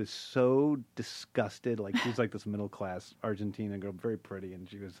she was so disgusted. Like she was like this middle class Argentina girl, very pretty, and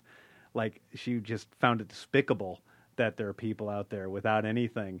she was she just found it despicable that there are people out there without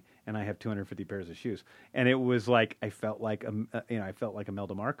anything, and I have 250 pairs of shoes. And it was like I felt like I felt like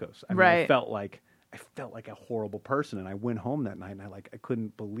Imelda Marcos. I mean, Right. I felt like a horrible person, and I went home that night and I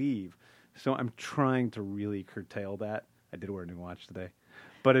couldn't believe. So I'm trying to really curtail that. I did wear a new watch today.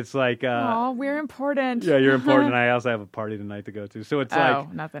 But it's like... oh, we're important. Yeah, you're important. And I also have a party tonight to go to. So it's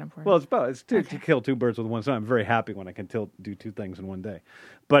not that important. Well, it's to kill two birds with one stone. I'm very happy when I can do two things in one day.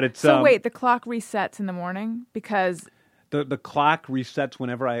 But it's... So wait, the clock resets in the morning because... The clock resets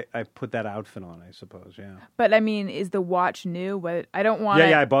whenever I put that outfit on, I suppose, yeah. But, I mean, is the watch new? But I don't want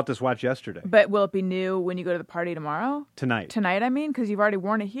Yeah, I bought this watch yesterday. But will it be new when you go to the party tomorrow? Tonight. Tonight, I mean, because you've already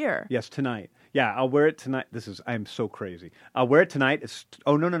worn it here. Yes, tonight. Yeah, I'll wear it tonight. I'm so crazy. I'll wear it tonight.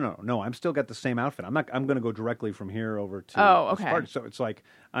 No. I'm still got the same outfit. I'm going to go directly from here over to okay. this party. So it's like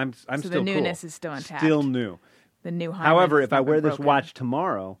I'm so still the newness cool. is still intact. Still new. The new Hyman However, has if I not wear been this broken. watch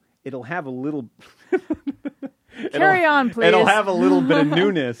tomorrow, it'll have a little Carry on, please. It'll have a little bit of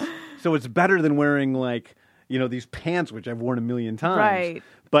newness. So it's better than wearing these pants which I've worn a million times. Right.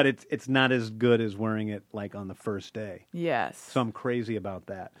 But it's not as good as wearing it on the first day. Yes. So I'm crazy about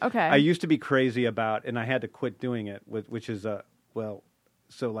that. Okay. I used to be crazy about, and I had to quit doing it, which is the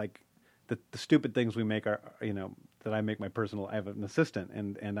stupid things we make are, that I make my personal, I have an assistant,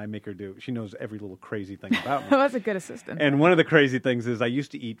 and I make her do, she knows every little crazy thing about me. That's a good assistant. And one of the crazy things is I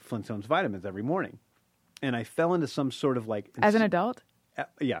used to eat Flintstones vitamins every morning. And I fell into some sort of As an adult?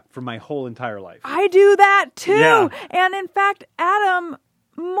 Yeah, for my whole entire life. I do that too. Yeah. And in fact, Adam,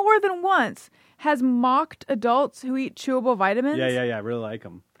 more than once, has mocked adults who eat chewable vitamins. Yeah, I really like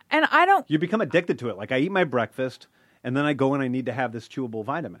them. And I don't... You become addicted to it. Like I eat my breakfast, and then I go and I need to have this chewable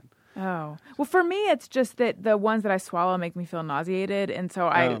vitamin. Oh. Well, for me, it's just that the ones that I swallow make me feel nauseated. And so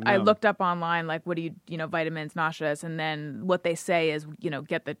I looked up online, what do vitamins, nauseous, and then what they say is,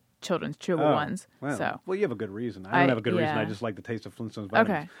 get the children's chewable ones. Well, you have a good reason. I don't have a good reason. I just like the taste of Flintstones vitamins.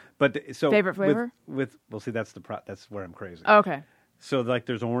 Okay. But so favorite flavor? That's where I'm crazy. Okay. So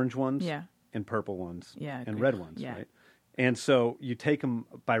there's orange ones, Yeah. and purple ones, Yeah, and good. red ones, Yeah. right? And so you take them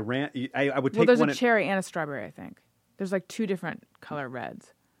by I would take Well, there's one. a cherry and a strawberry, I think. There's 2 different color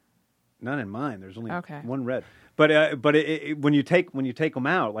reds. Not in mine. There's only Okay. one red. But when you take them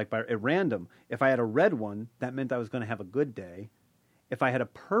out at random, if I had a red one, that meant I was going to have a good day. If I had a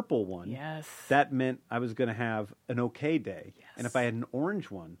purple one, Yes. that meant I was going to have an okay day. Yes. And if I had an orange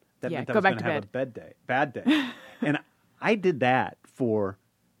one, that meant I go was back going to to have a bad day. And I did that for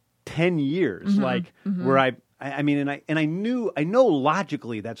 10 years, where I know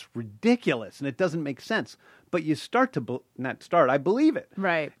logically that's ridiculous and it doesn't make sense. But you start to I believe it.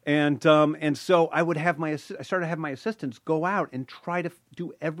 Right. And so I started to have my assistants go out and try to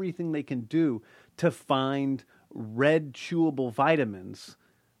do everything they can do to find red chewable vitamins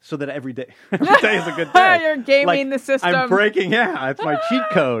so that every day is a good day. You're gaming the system. I'm breaking, it's my cheat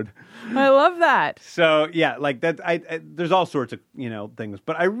code. I love that. So yeah, that. There's all sorts of things,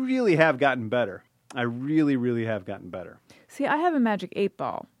 but I really have gotten better. I really, really have gotten better. See, I have a magic 8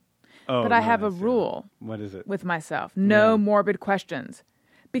 ball, but I have a rule. What is it? With myself: no morbid questions,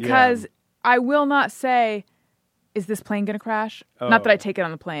 because I will not say, is this plane going to crash? Not that I take it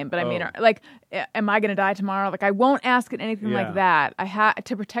on the plane, but I mean, like, am I going to die tomorrow? Like, I won't ask it anything like that.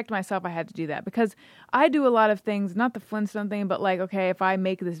 To protect myself, I had to do that because I do a lot of things, not the Flintstone thing, but like, okay, if I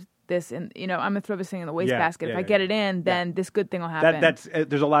make this and, I'm going to throw this thing in the wastebasket. If I get it in, then this good thing will happen.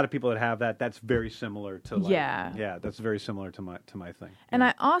 There's a lot of people that have that. That's very similar to like, yeah, that's very similar to my thing. And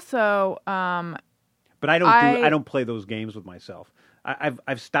I also, but I don't play those games with myself.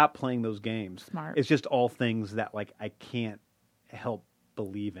 I've stopped playing those games. Smart. It's just all things that like I can't help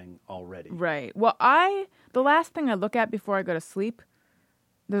believing already. Right. Well, the last thing I look at before I go to sleep,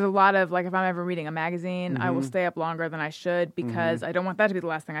 there's a lot of like if I'm ever reading a magazine, I will stay up longer than I should because I don't want that to be the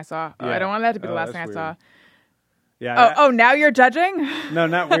last thing I saw. I don't want that to be the last thing I saw. Yeah. Now you're judging? No,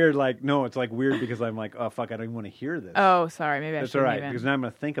 not weird. Like no, it's like weird because I'm like, oh fuck, I don't even want to hear this. Oh, sorry. Maybe I That's shouldn't all right even. because now I'm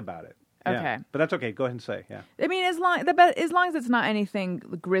going to think about it. Okay, yeah. But that's okay. Go ahead and say, yeah. I mean, as long as it's not anything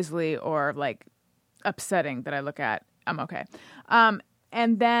grisly or like upsetting that I look at, I'm okay.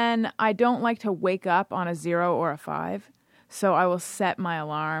 And then I don't like to wake up on a 0 or a 5, so I will set my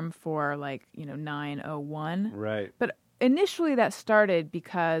alarm for like 9:01. Right. But initially that started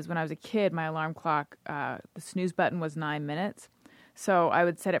because when I was a kid, my alarm clock, the snooze button was 9 minutes, so I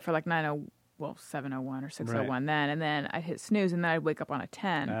would set it for like 7:01 or 6:01 then, and then I'd hit snooze, and then I'd wake up on a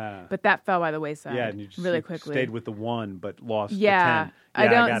 10. But that fell by the wayside and you just really quickly. Stayed with the 1, but lost the 10. I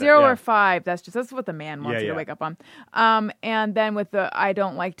don't 0 or 5. That's what the man wants you to wake up on. And then with I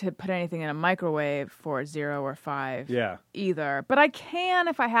don't like to put anything in a microwave for 0 or 5. Either, but I can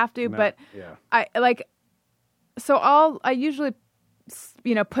if I have to. But I like, so I usually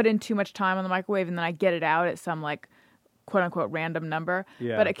put in too much time on the microwave, and then I get it out at some like quote unquote random number,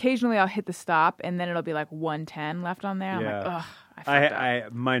 but occasionally I'll hit the stop and then it'll be like 110 left on there. I'm like, ugh, I fucked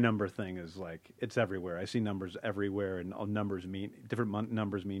up. My number thing is like it's everywhere. I see numbers everywhere, and all numbers mean different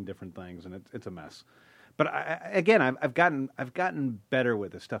numbers mean different things, and it's a mess. But I've gotten better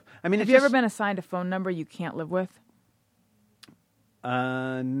with this stuff. I mean, have you ever been assigned a phone number you can't live with?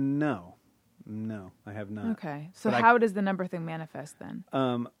 No, I have not. Okay, so how does the number thing manifest then?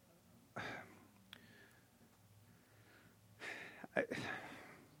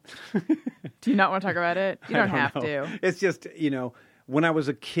 Do you not want to talk about it? You don't have to. It's just, when I was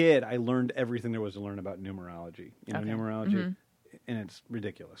a kid, I learned everything there was to learn about numerology. Numerology, and it's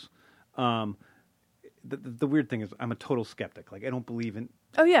ridiculous. The weird thing is I'm a total skeptic. Like, I don't believe in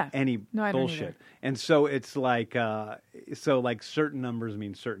any bullshit. And so it's like, certain numbers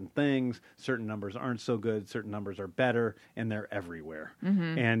mean certain things. Certain numbers aren't so good. Certain numbers are better, and they're everywhere.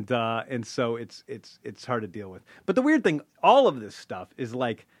 And so it's hard to deal with. But the weird thing, all of this stuff is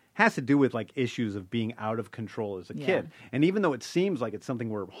like has to do with like issues of being out of control as a kid. And even though it seems like it's something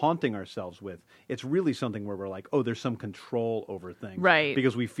we're haunting ourselves with, it's really something where we're like, oh, there's some control over things. Right.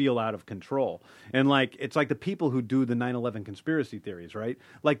 Because we feel out of control. And like, it's like the people who do the 9/11 conspiracy theories, right?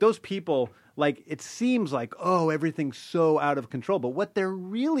 Like those people, like it seems like, oh, everything's so out of control. But what they're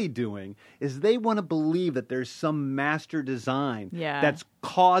really doing is they want to believe that there's some master design that's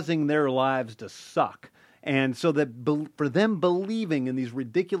causing their lives to suck. And so that for them believing in these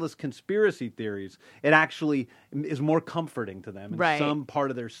ridiculous conspiracy theories, it actually is more comforting to them in some part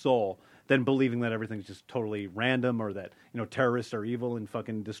of their soul than believing that everything's just totally random or that, terrorists are evil and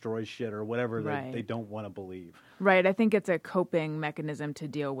fucking destroy shit or whatever they don't want to believe. Right. I think it's a coping mechanism to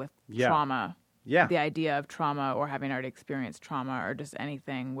deal with trauma. Yeah. The idea of trauma or having already experienced trauma or just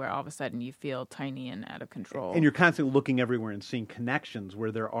anything where all of a sudden you feel tiny and out of control. And you're constantly looking everywhere and seeing connections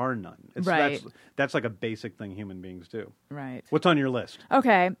where there are none. That's like a basic thing human beings do. Right. What's on your list?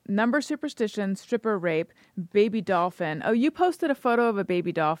 Okay. Number superstition, stripper rape, baby dolphin. Oh, you posted a photo of a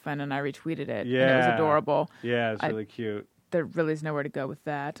baby dolphin and I retweeted it. Yeah. And it was adorable. Yeah, it's really cute. There really is nowhere to go with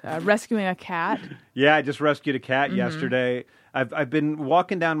that. Rescuing a cat. Yeah, I just rescued a cat yesterday. I've been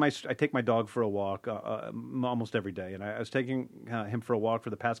walking down I take my dog for a walk almost every day, and I was taking him for a walk for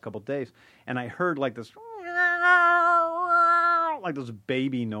the past couple of days, and I heard like this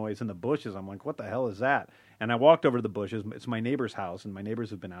baby noise in the bushes. I'm like, what the hell is that? And I walked over to the bushes. It's my neighbor's house, and my neighbors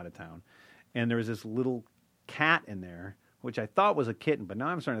have been out of town, and there was this little cat in there, which I thought was a kitten, but now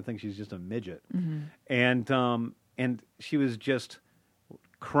I'm starting to think she's just a midget, and she was just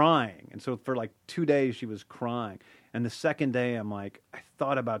crying. And so for like 2 days, she was crying. And the second day, I'm like, I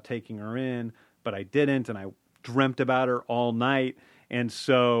thought about taking her in, but I didn't. And I dreamt about her all night. And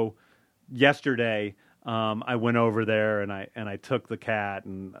so yesterday, I went over there and I took the cat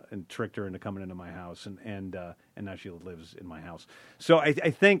and tricked her into coming into my house. And now she lives in my house. So I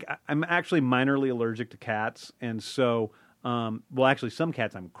think I'm actually minorly allergic to cats. And so actually, some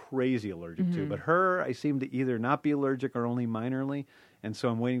cats I'm crazy allergic to, but her, I seem to either not be allergic or only minorly. and so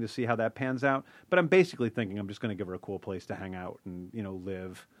I'm waiting to see how that pans out. But I'm basically thinking I'm just going to give her a cool place to hang out and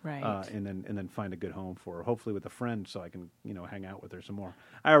live, Right. and then find a good home for her, hopefully with a friend, so I can hang out with her some more.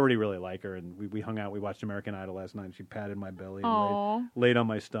 I already really like her, and we hung out. We watched American Idol last night. And she patted my belly and laid on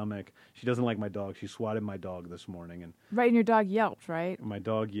my stomach. She doesn't like my dog. She swatted my dog this morning, and Right, and your dog yelped, right? my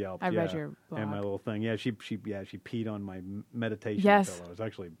dog yelped. I yeah, read your blog. and my little thing. Yeah, she peed on my meditation Yes. pillow. It was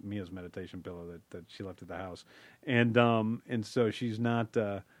actually Mia's meditation pillow that she left at the house, and so she's not.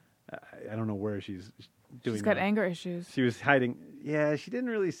 I don't know where she's doing. She's got that. anger issues. She was hiding. Yeah, she didn't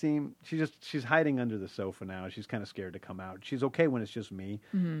really seem. She's hiding under the sofa now. She's kind of scared to come out. She's okay when it's just me,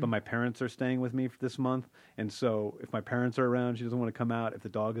 but my parents are staying with me for this month, and so if my parents are around, she doesn't want to come out. If the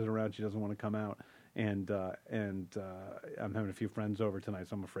dog is around, she doesn't want to come out. And I'm having a few friends over tonight,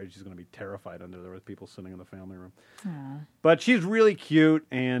 so I'm afraid she's going to be terrified under there with people sitting in the family room. Aww. But she's really cute,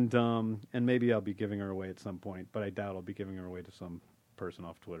 and maybe I'll be giving her away at some point. But I doubt I'll be giving her away to some person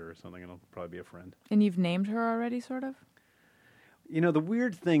off Twitter or something. It'll probably be a friend. And you've named her already, sort of? The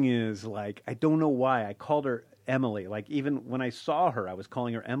weird thing is, like, I don't know why I called her Emily. Like, even when I saw her, I was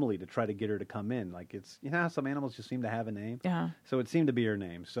calling her Emily to try to get her to come in. Like, it's, how some animals just seem to have a name. Yeah. So it seemed to be her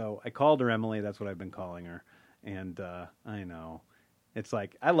name. So I called her Emily. That's what I've been calling her. And I know. It's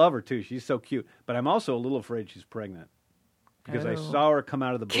like, I love her, too. She's so cute. But I'm also a little afraid she's pregnant. Because I saw her come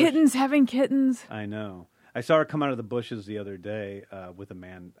out of the bush. Kittens having kittens. I know. I saw her come out of the bushes the other day with a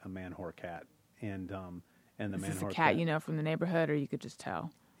man-whore cat. And the Is this a man-whore cat you know from the neighborhood, or you could just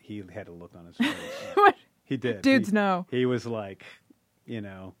tell? He had a look on his face. What? He did. Dudes know. He was like,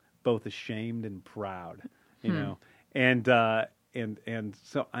 both ashamed and proud, and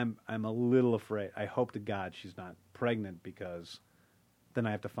so I'm a little afraid. I hope to God she's not pregnant, because then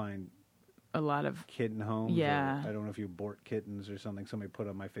I have to find A lot of kitten homes. Yeah. Or I don't know if you abort kittens or something. Somebody put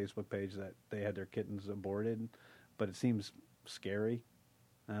on my Facebook page that they had their kittens aborted, but it seems scary.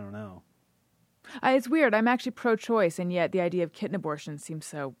 I don't know. It's weird. I'm actually pro-choice, and yet the idea of kitten abortion seems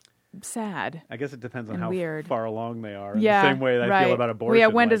so sad. I guess it depends on And how weird. far along they are. In Yeah, the same way that I right. feel about abortion. Well, yeah,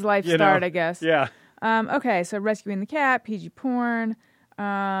 when like, does life start, I guess. Yeah. Okay, so rescuing the cat, PG porn.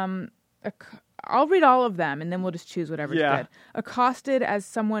 I'll read all of them, and then we'll just choose whatever's good. Accosted as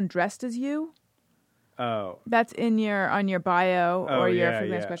someone dressed as you. Oh. That's on your bio or your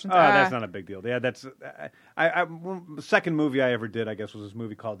frequent questions. Oh, that's not a big deal. Yeah, that's the second movie I ever did, I guess, was this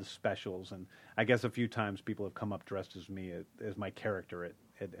movie called The Specials, and I guess a few times people have come up dressed as me, as my character at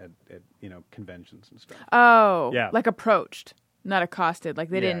conventions and stuff. Oh, yeah, like approached, not accosted. Like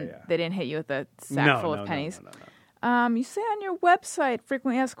they didn't hit you with a sack full of pennies. No. You say on your website,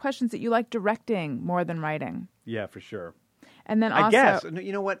 frequently asked questions, that you like directing more than writing. Yeah, for sure. And then also, I guess,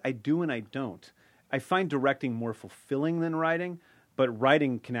 you know what, I do and I don't. I find directing more fulfilling than writing, but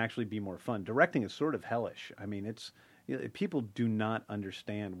writing can actually be more fun. Directing is sort of hellish. I mean, people do not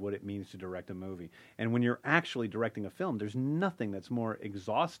understand what it means to direct a movie. And when you're actually directing a film, there's nothing that's more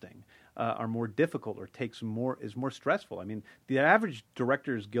exhausting or more difficult or is more stressful. I mean, the average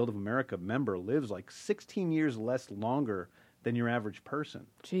Directors Guild of America member lives like 16 years less longer than your average person.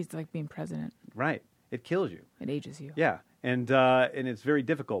 Geez, like being president. Right. It kills you. It ages you. Yeah. And it's very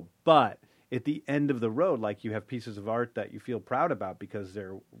difficult. But at the end of the road, like, you have pieces of art that you feel proud about because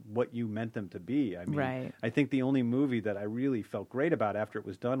they're what you meant them to be. I mean, right. I think the only movie that I really felt great about after it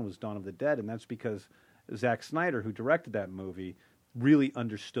was done was Dawn of the Dead, and that's because Zack Snyder, who directed that movie, really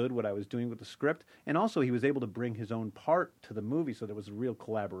understood what I was doing with the script, and also he was able to bring his own part to the movie, so there was a real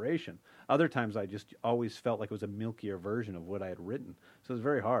collaboration. Other times I just always felt like it was a milkier version of what I had written, so it was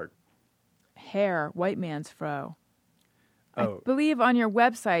very hard. Hair, white man's fro. Oh. I believe on your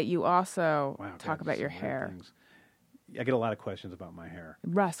website you also talk about your hair. Things. I get a lot of questions about my hair.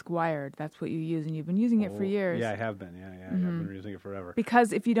 Rusk wired, that's what you use, and you've been using it for years. Yeah, I have been. I've been using it forever.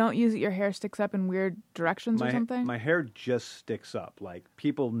 Because if you don't use it, your hair sticks up in weird directions or something? My hair just sticks up. Like,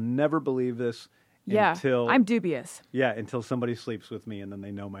 people never believe this Yeah, until... I'm dubious. Yeah, until somebody sleeps with me, and then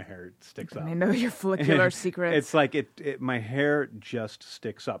they know my hair sticks up. They know your follicular secrets. It's like my hair just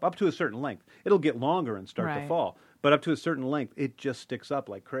sticks up to a certain length. It'll get longer and start to fall. But up to a certain length, it just sticks up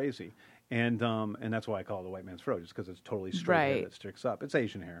like crazy. And that's why I call it the white man's fro, just because it's totally straight hair that sticks up. It's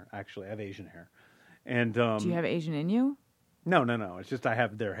Asian hair, actually. I have Asian hair. And do you have Asian in you? No. It's just I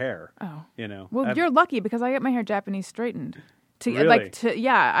have their hair. Oh. Well, you're lucky, because I get my hair Japanese straightened. Really?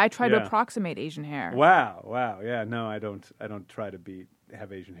 I try to approximate Asian hair. Wow. Yeah, no, I don't try to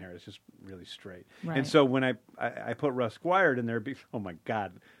have Asian hair. It's just really straight. Right. And so when I put Rusk Wired in there, oh my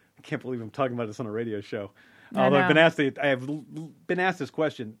God, I can't believe I'm talking about this on a radio show. Although I have been asked this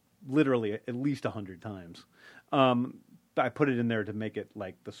question literally at least 100 times. I put it in there to make it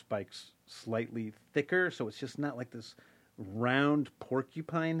like the spikes slightly thicker, so it's just not like this round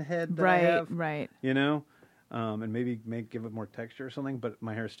porcupine head that I Right, have. right. You know? And maybe give it more texture or something, but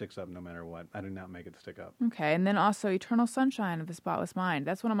my hair sticks up no matter what. I do not make it stick up. Okay, and then also Eternal Sunshine of the Spotless Mind.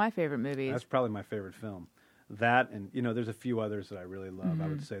 That's one of my favorite movies. That's probably my favorite film. That and, there's a few others that I really love. I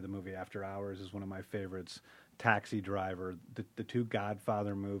would say the movie After Hours is one of my favorites. Taxi Driver, the two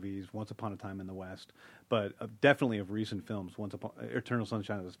Godfather movies, Once Upon a Time in the West. But definitely of recent films, Eternal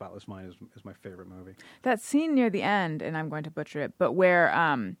Sunshine of the Spotless Mind is my favorite movie. That scene near the end, and I'm going to butcher it, but where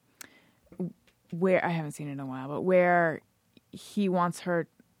I haven't seen it in a while, but where he wants her,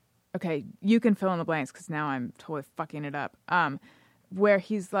 okay, you can fill in the blanks because now I'm totally fucking it up. Where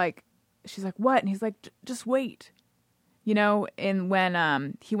she's like, what? And he's like, just wait. And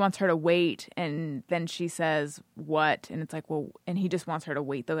when he wants her to wait, and then she says, what? And it's like, well, and he just wants her to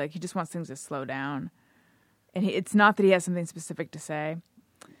wait, though. Like, he just wants things to slow down. And it's not that he has something specific to say.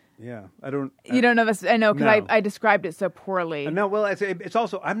 Yeah, I don't... You don't know this? I know, because No. I described it so poorly. No, well, it's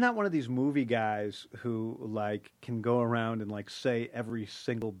also... I'm not one of these movie guys who, can go around and, say every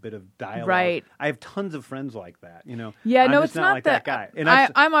single bit of dialogue. Right. I have tons of friends like that, Yeah, I'm no, just it's not like that guy. And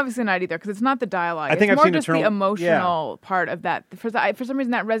I'm obviously not either, because it's not the dialogue. I think it's I've more seen just Eternal... the emotional part of that. For some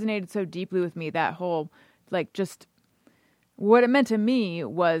reason, that resonated so deeply with me. That whole, just... What it meant to me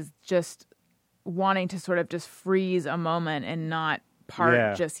was just wanting to sort of just freeze a moment and not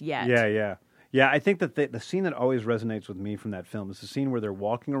part just yet. Yeah. Yeah, I think that the scene that always resonates with me from that film is the scene where they're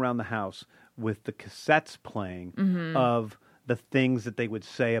walking around the house with the cassettes playing of the things that they would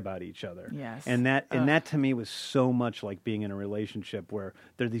say about each other. Yes. And that to me was so much like being in a relationship where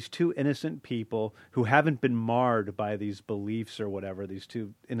they're these two innocent people who haven't been marred by these beliefs or whatever, these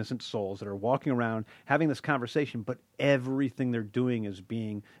two innocent souls that are walking around having this conversation, but everything they're doing is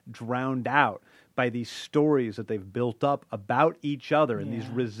being drowned out by these stories that they've built up about each other and these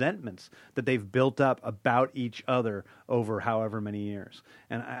resentments that they've built up about each other over however many years.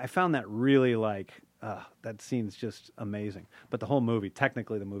 And I found that really that scene's just amazing. But the whole movie,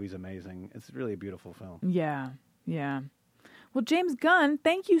 technically the movie's amazing. It's really a beautiful film. Yeah. Well, James Gunn,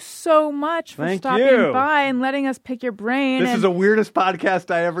 thank you so much for Thank stopping you. by and letting us pick your brain. This is the weirdest podcast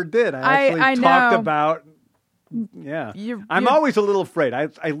I ever did. I actually talked about... Yeah. I'm always a little afraid. I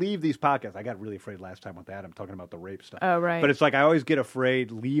leave these podcasts. I got really afraid last time with Adam talking about the rape stuff. Oh, right. But it's I always get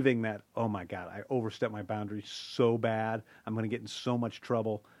afraid leaving that, oh my God, I overstepped my boundaries so bad. I'm going to get in so much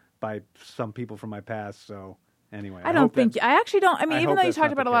trouble by some people from my past. So anyway. I actually don't. I mean, even though you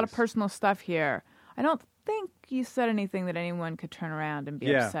talked about a lot of case. personal stuff here, I don't think you said anything that anyone could turn around and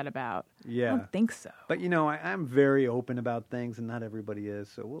be upset about. Yeah. I don't think so. But, I'm very open about things, and not everybody is.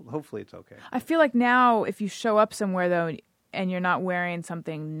 So hopefully it's okay. I feel like now if you show up somewhere, though, and you're not wearing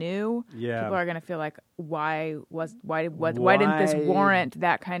something new, people are going to feel like, why didn't this warrant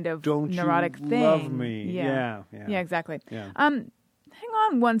that kind of neurotic you thing? Love me. Yeah, exactly. Yeah. Hang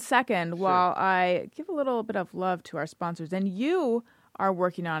on one second while I give a little bit of love to our sponsors. And you are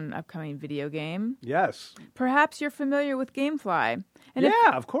working on an upcoming video game. Yes. Perhaps you're familiar with Gamefly. And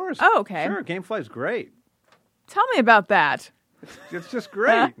of course. Oh, okay. Sure, Gamefly's great. Tell me about that. It's just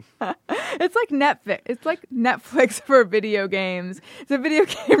great. It's like Netflix. It's like Netflix for video games. It's a video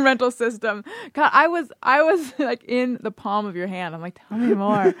game rental system. God, I was in the palm of your hand. I'm like, tell me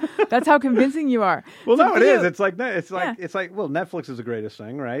more. That's how convincing you are. Well, no, it is. It's like well, Netflix is the greatest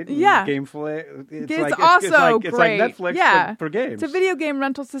thing, right? Yeah. Gamefly. It's also great. It's like Netflix for games. It's a video game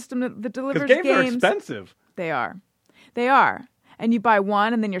rental system that delivers games are expensive. They are. And you buy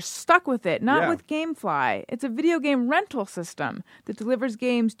one and then you're stuck with it. Not with Gamefly. It's a video game rental system that delivers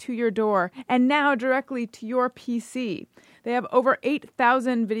games to your door and now directly to your PC. They have over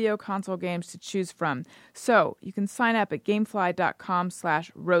 8,000 video console games to choose from. So you can sign up at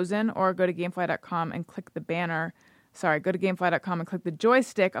gamefly.com/Rosen or go to gamefly.com and click the banner. Go to gamefly.com and click the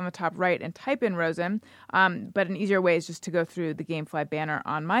joystick on the top right and type in Rosen. But an easier way is just to go through the Gamefly banner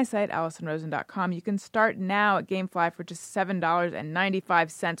on my site, AlisonRosen.com. You can start now at Gamefly for just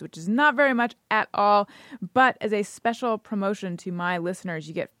 $7.95, which is not very much at all. But as a special promotion to my listeners,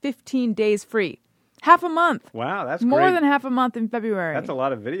 you get 15 days free. Half a month. Wow, that's more great. than half a month in February. That's a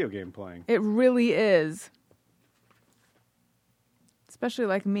lot of video game playing. It really is. Especially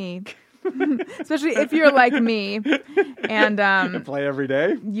like me. Especially if you're like me and play every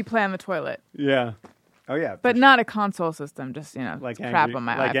day. You play on the toilet. Yeah. Oh yeah. But not a console system, just like crap on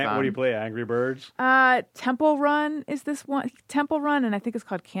my iPhone. What do you play? Angry Birds? Temple Run is this one. Temple Run, and I think it's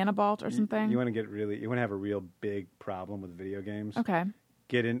called Cannibalt or something. You want to have a real big problem with video games? Okay.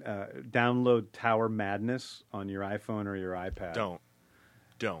 Download Tower Madness on your iPhone or your iPad.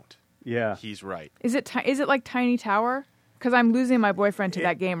 Don't. Yeah. He's right. Is it like Tiny Tower? Because I'm losing my boyfriend to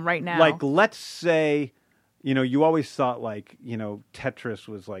that game right now. Like, let's say you always thought like, Tetris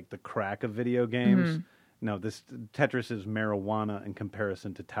was like the crack of video games. No, this Tetris is marijuana in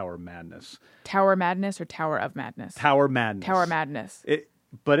comparison to Tower Madness. Tower Madness or Tower of Madness? Tower Madness. Tower Madness.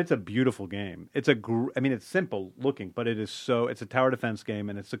 But it's a beautiful game. It's it's simple looking, but it's a tower defense game,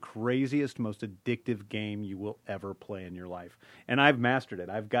 and it's the craziest, most addictive game you will ever play in your life. And I've mastered it.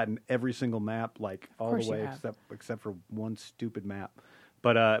 I've gotten every single map, like all the way except for one stupid map.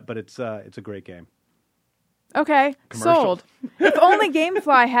 But it's a great game. Okay, sold. If only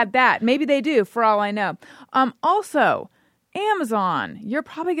GameFly had that. Maybe they do, for all I know. Also, Amazon. You're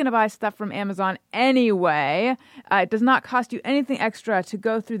probably going to buy stuff from Amazon anyway. It does not cost you anything extra to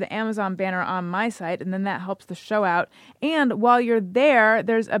go through the Amazon banner on my site, and then that helps the show out. And while you're there,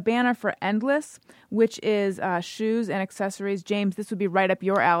 there's a banner for Endless, which is shoes and accessories. James, this would be right up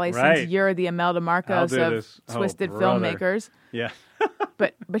your alley since you're the Imelda Marcos of Twisted filmmakers. Yeah.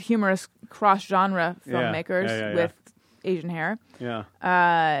 but humorous cross-genre filmmakers with Asian hair. Yeah.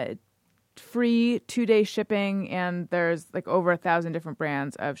 Free 2-day shipping, and there's like over 1,000 different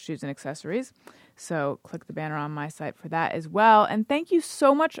brands of shoes and accessories. So click the banner on my site for that as well. And thank you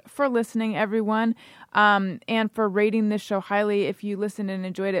so much for listening, everyone, and for rating this show highly. If you listened and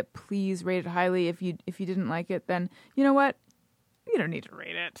enjoyed it, please rate it highly. If you didn't like it, then you know what? You don't need to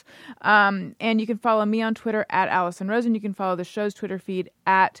rate it. And you can follow me on Twitter at Alison Rosen. You can follow the show's Twitter feed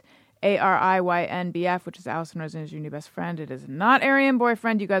at ARIYNBF, which is Alison Rosen is your new best friend. It is not Aryan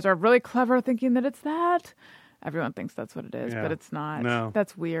boyfriend. You guys are really clever thinking that it's that. Everyone thinks that's what it is, but it's not. No.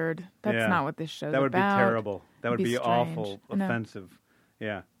 That's weird. That's not what this show's about. That would be terrible. That would be strange. awful, offensive.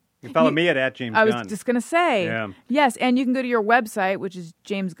 Yeah. You can follow me at James Gunn. I was just going to say. Yeah. Yes, and you can go to your website, which is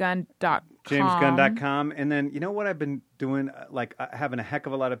jamesgunn.com. JamesGunn.com. And then, you know what I've been doing, having a heck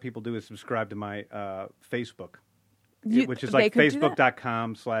of a lot of people do is subscribe to my Facebook. Which is like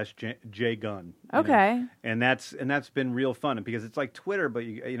facebook.com/jgunn. Okay. And that's been real fun. And because it's like Twitter, but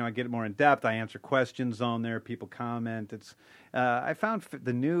I get it more in depth. I answer questions on there. People comment. I found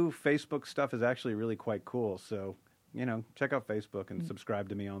the new Facebook stuff is actually really quite cool. So, check out Facebook and subscribe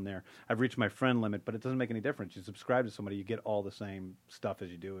to me on there. I've reached my friend limit, but it doesn't make any difference. You subscribe to somebody, you get all the same stuff as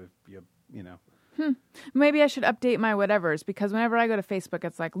you do if you. Maybe I should update my whatevers, because whenever I go to Facebook,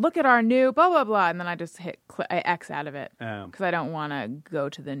 it's like, look at our new blah, blah, blah, and then I just I X out of it because I don't want to go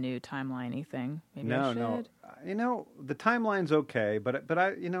to the new timeline-y thing. Maybe I should. No. The timeline's okay, but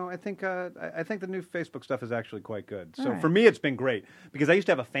I think the new Facebook stuff is actually quite good. So for me, it's been great because I used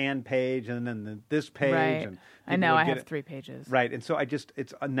to have a fan page and then this page. Right. And I know I have 3 pages. Right, and so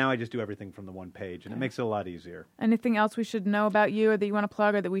now I just do everything from the one page, and it makes it a lot easier. Anything else we should know about you, or that you want to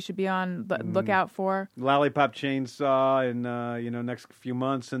plug, or that we should be on lookout for? Lollipop Chainsaw in next few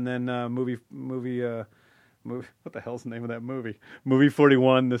months, and then movie. What the hell's the name of that movie? Movie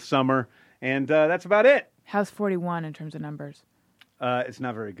 41 this summer, and that's about it. How's 41 in terms of numbers? It's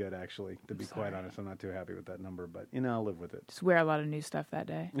not very good, actually. To be quite honest, I'm not too happy with that number, but I'll live with it. Just wear a lot of new stuff that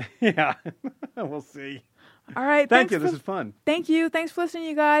day. Yeah, we'll see. All right, thank you. This is fun. Thank you. Thanks for listening,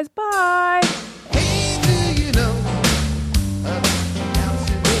 you guys. Bye. Hey, do you know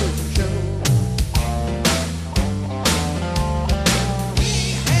Alison Rosen show? We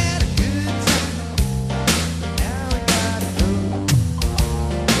had a good time. Now we gotta go.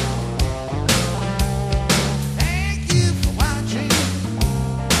 Thank you for watching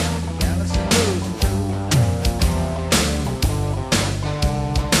Alison Rosen show.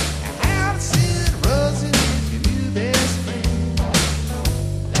 Alison Rosen is your new best friend.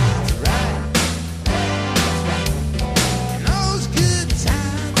 That's right.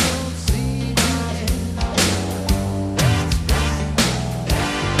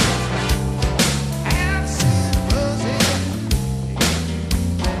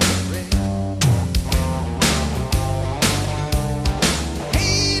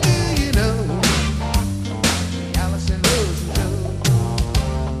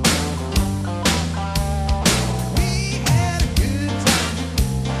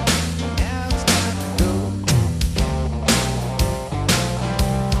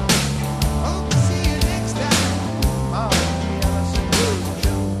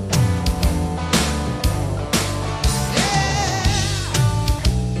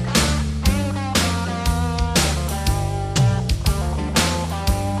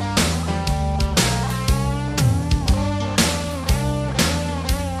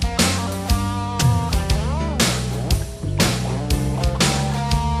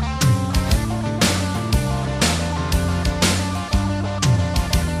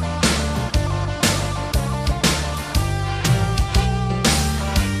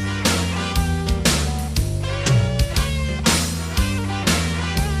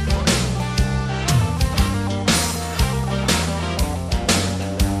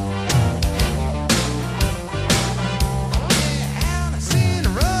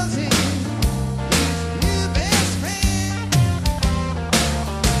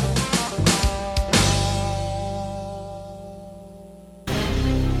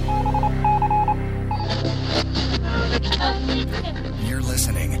 You're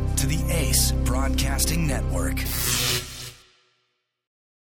listening to the Ace Broadcasting Network.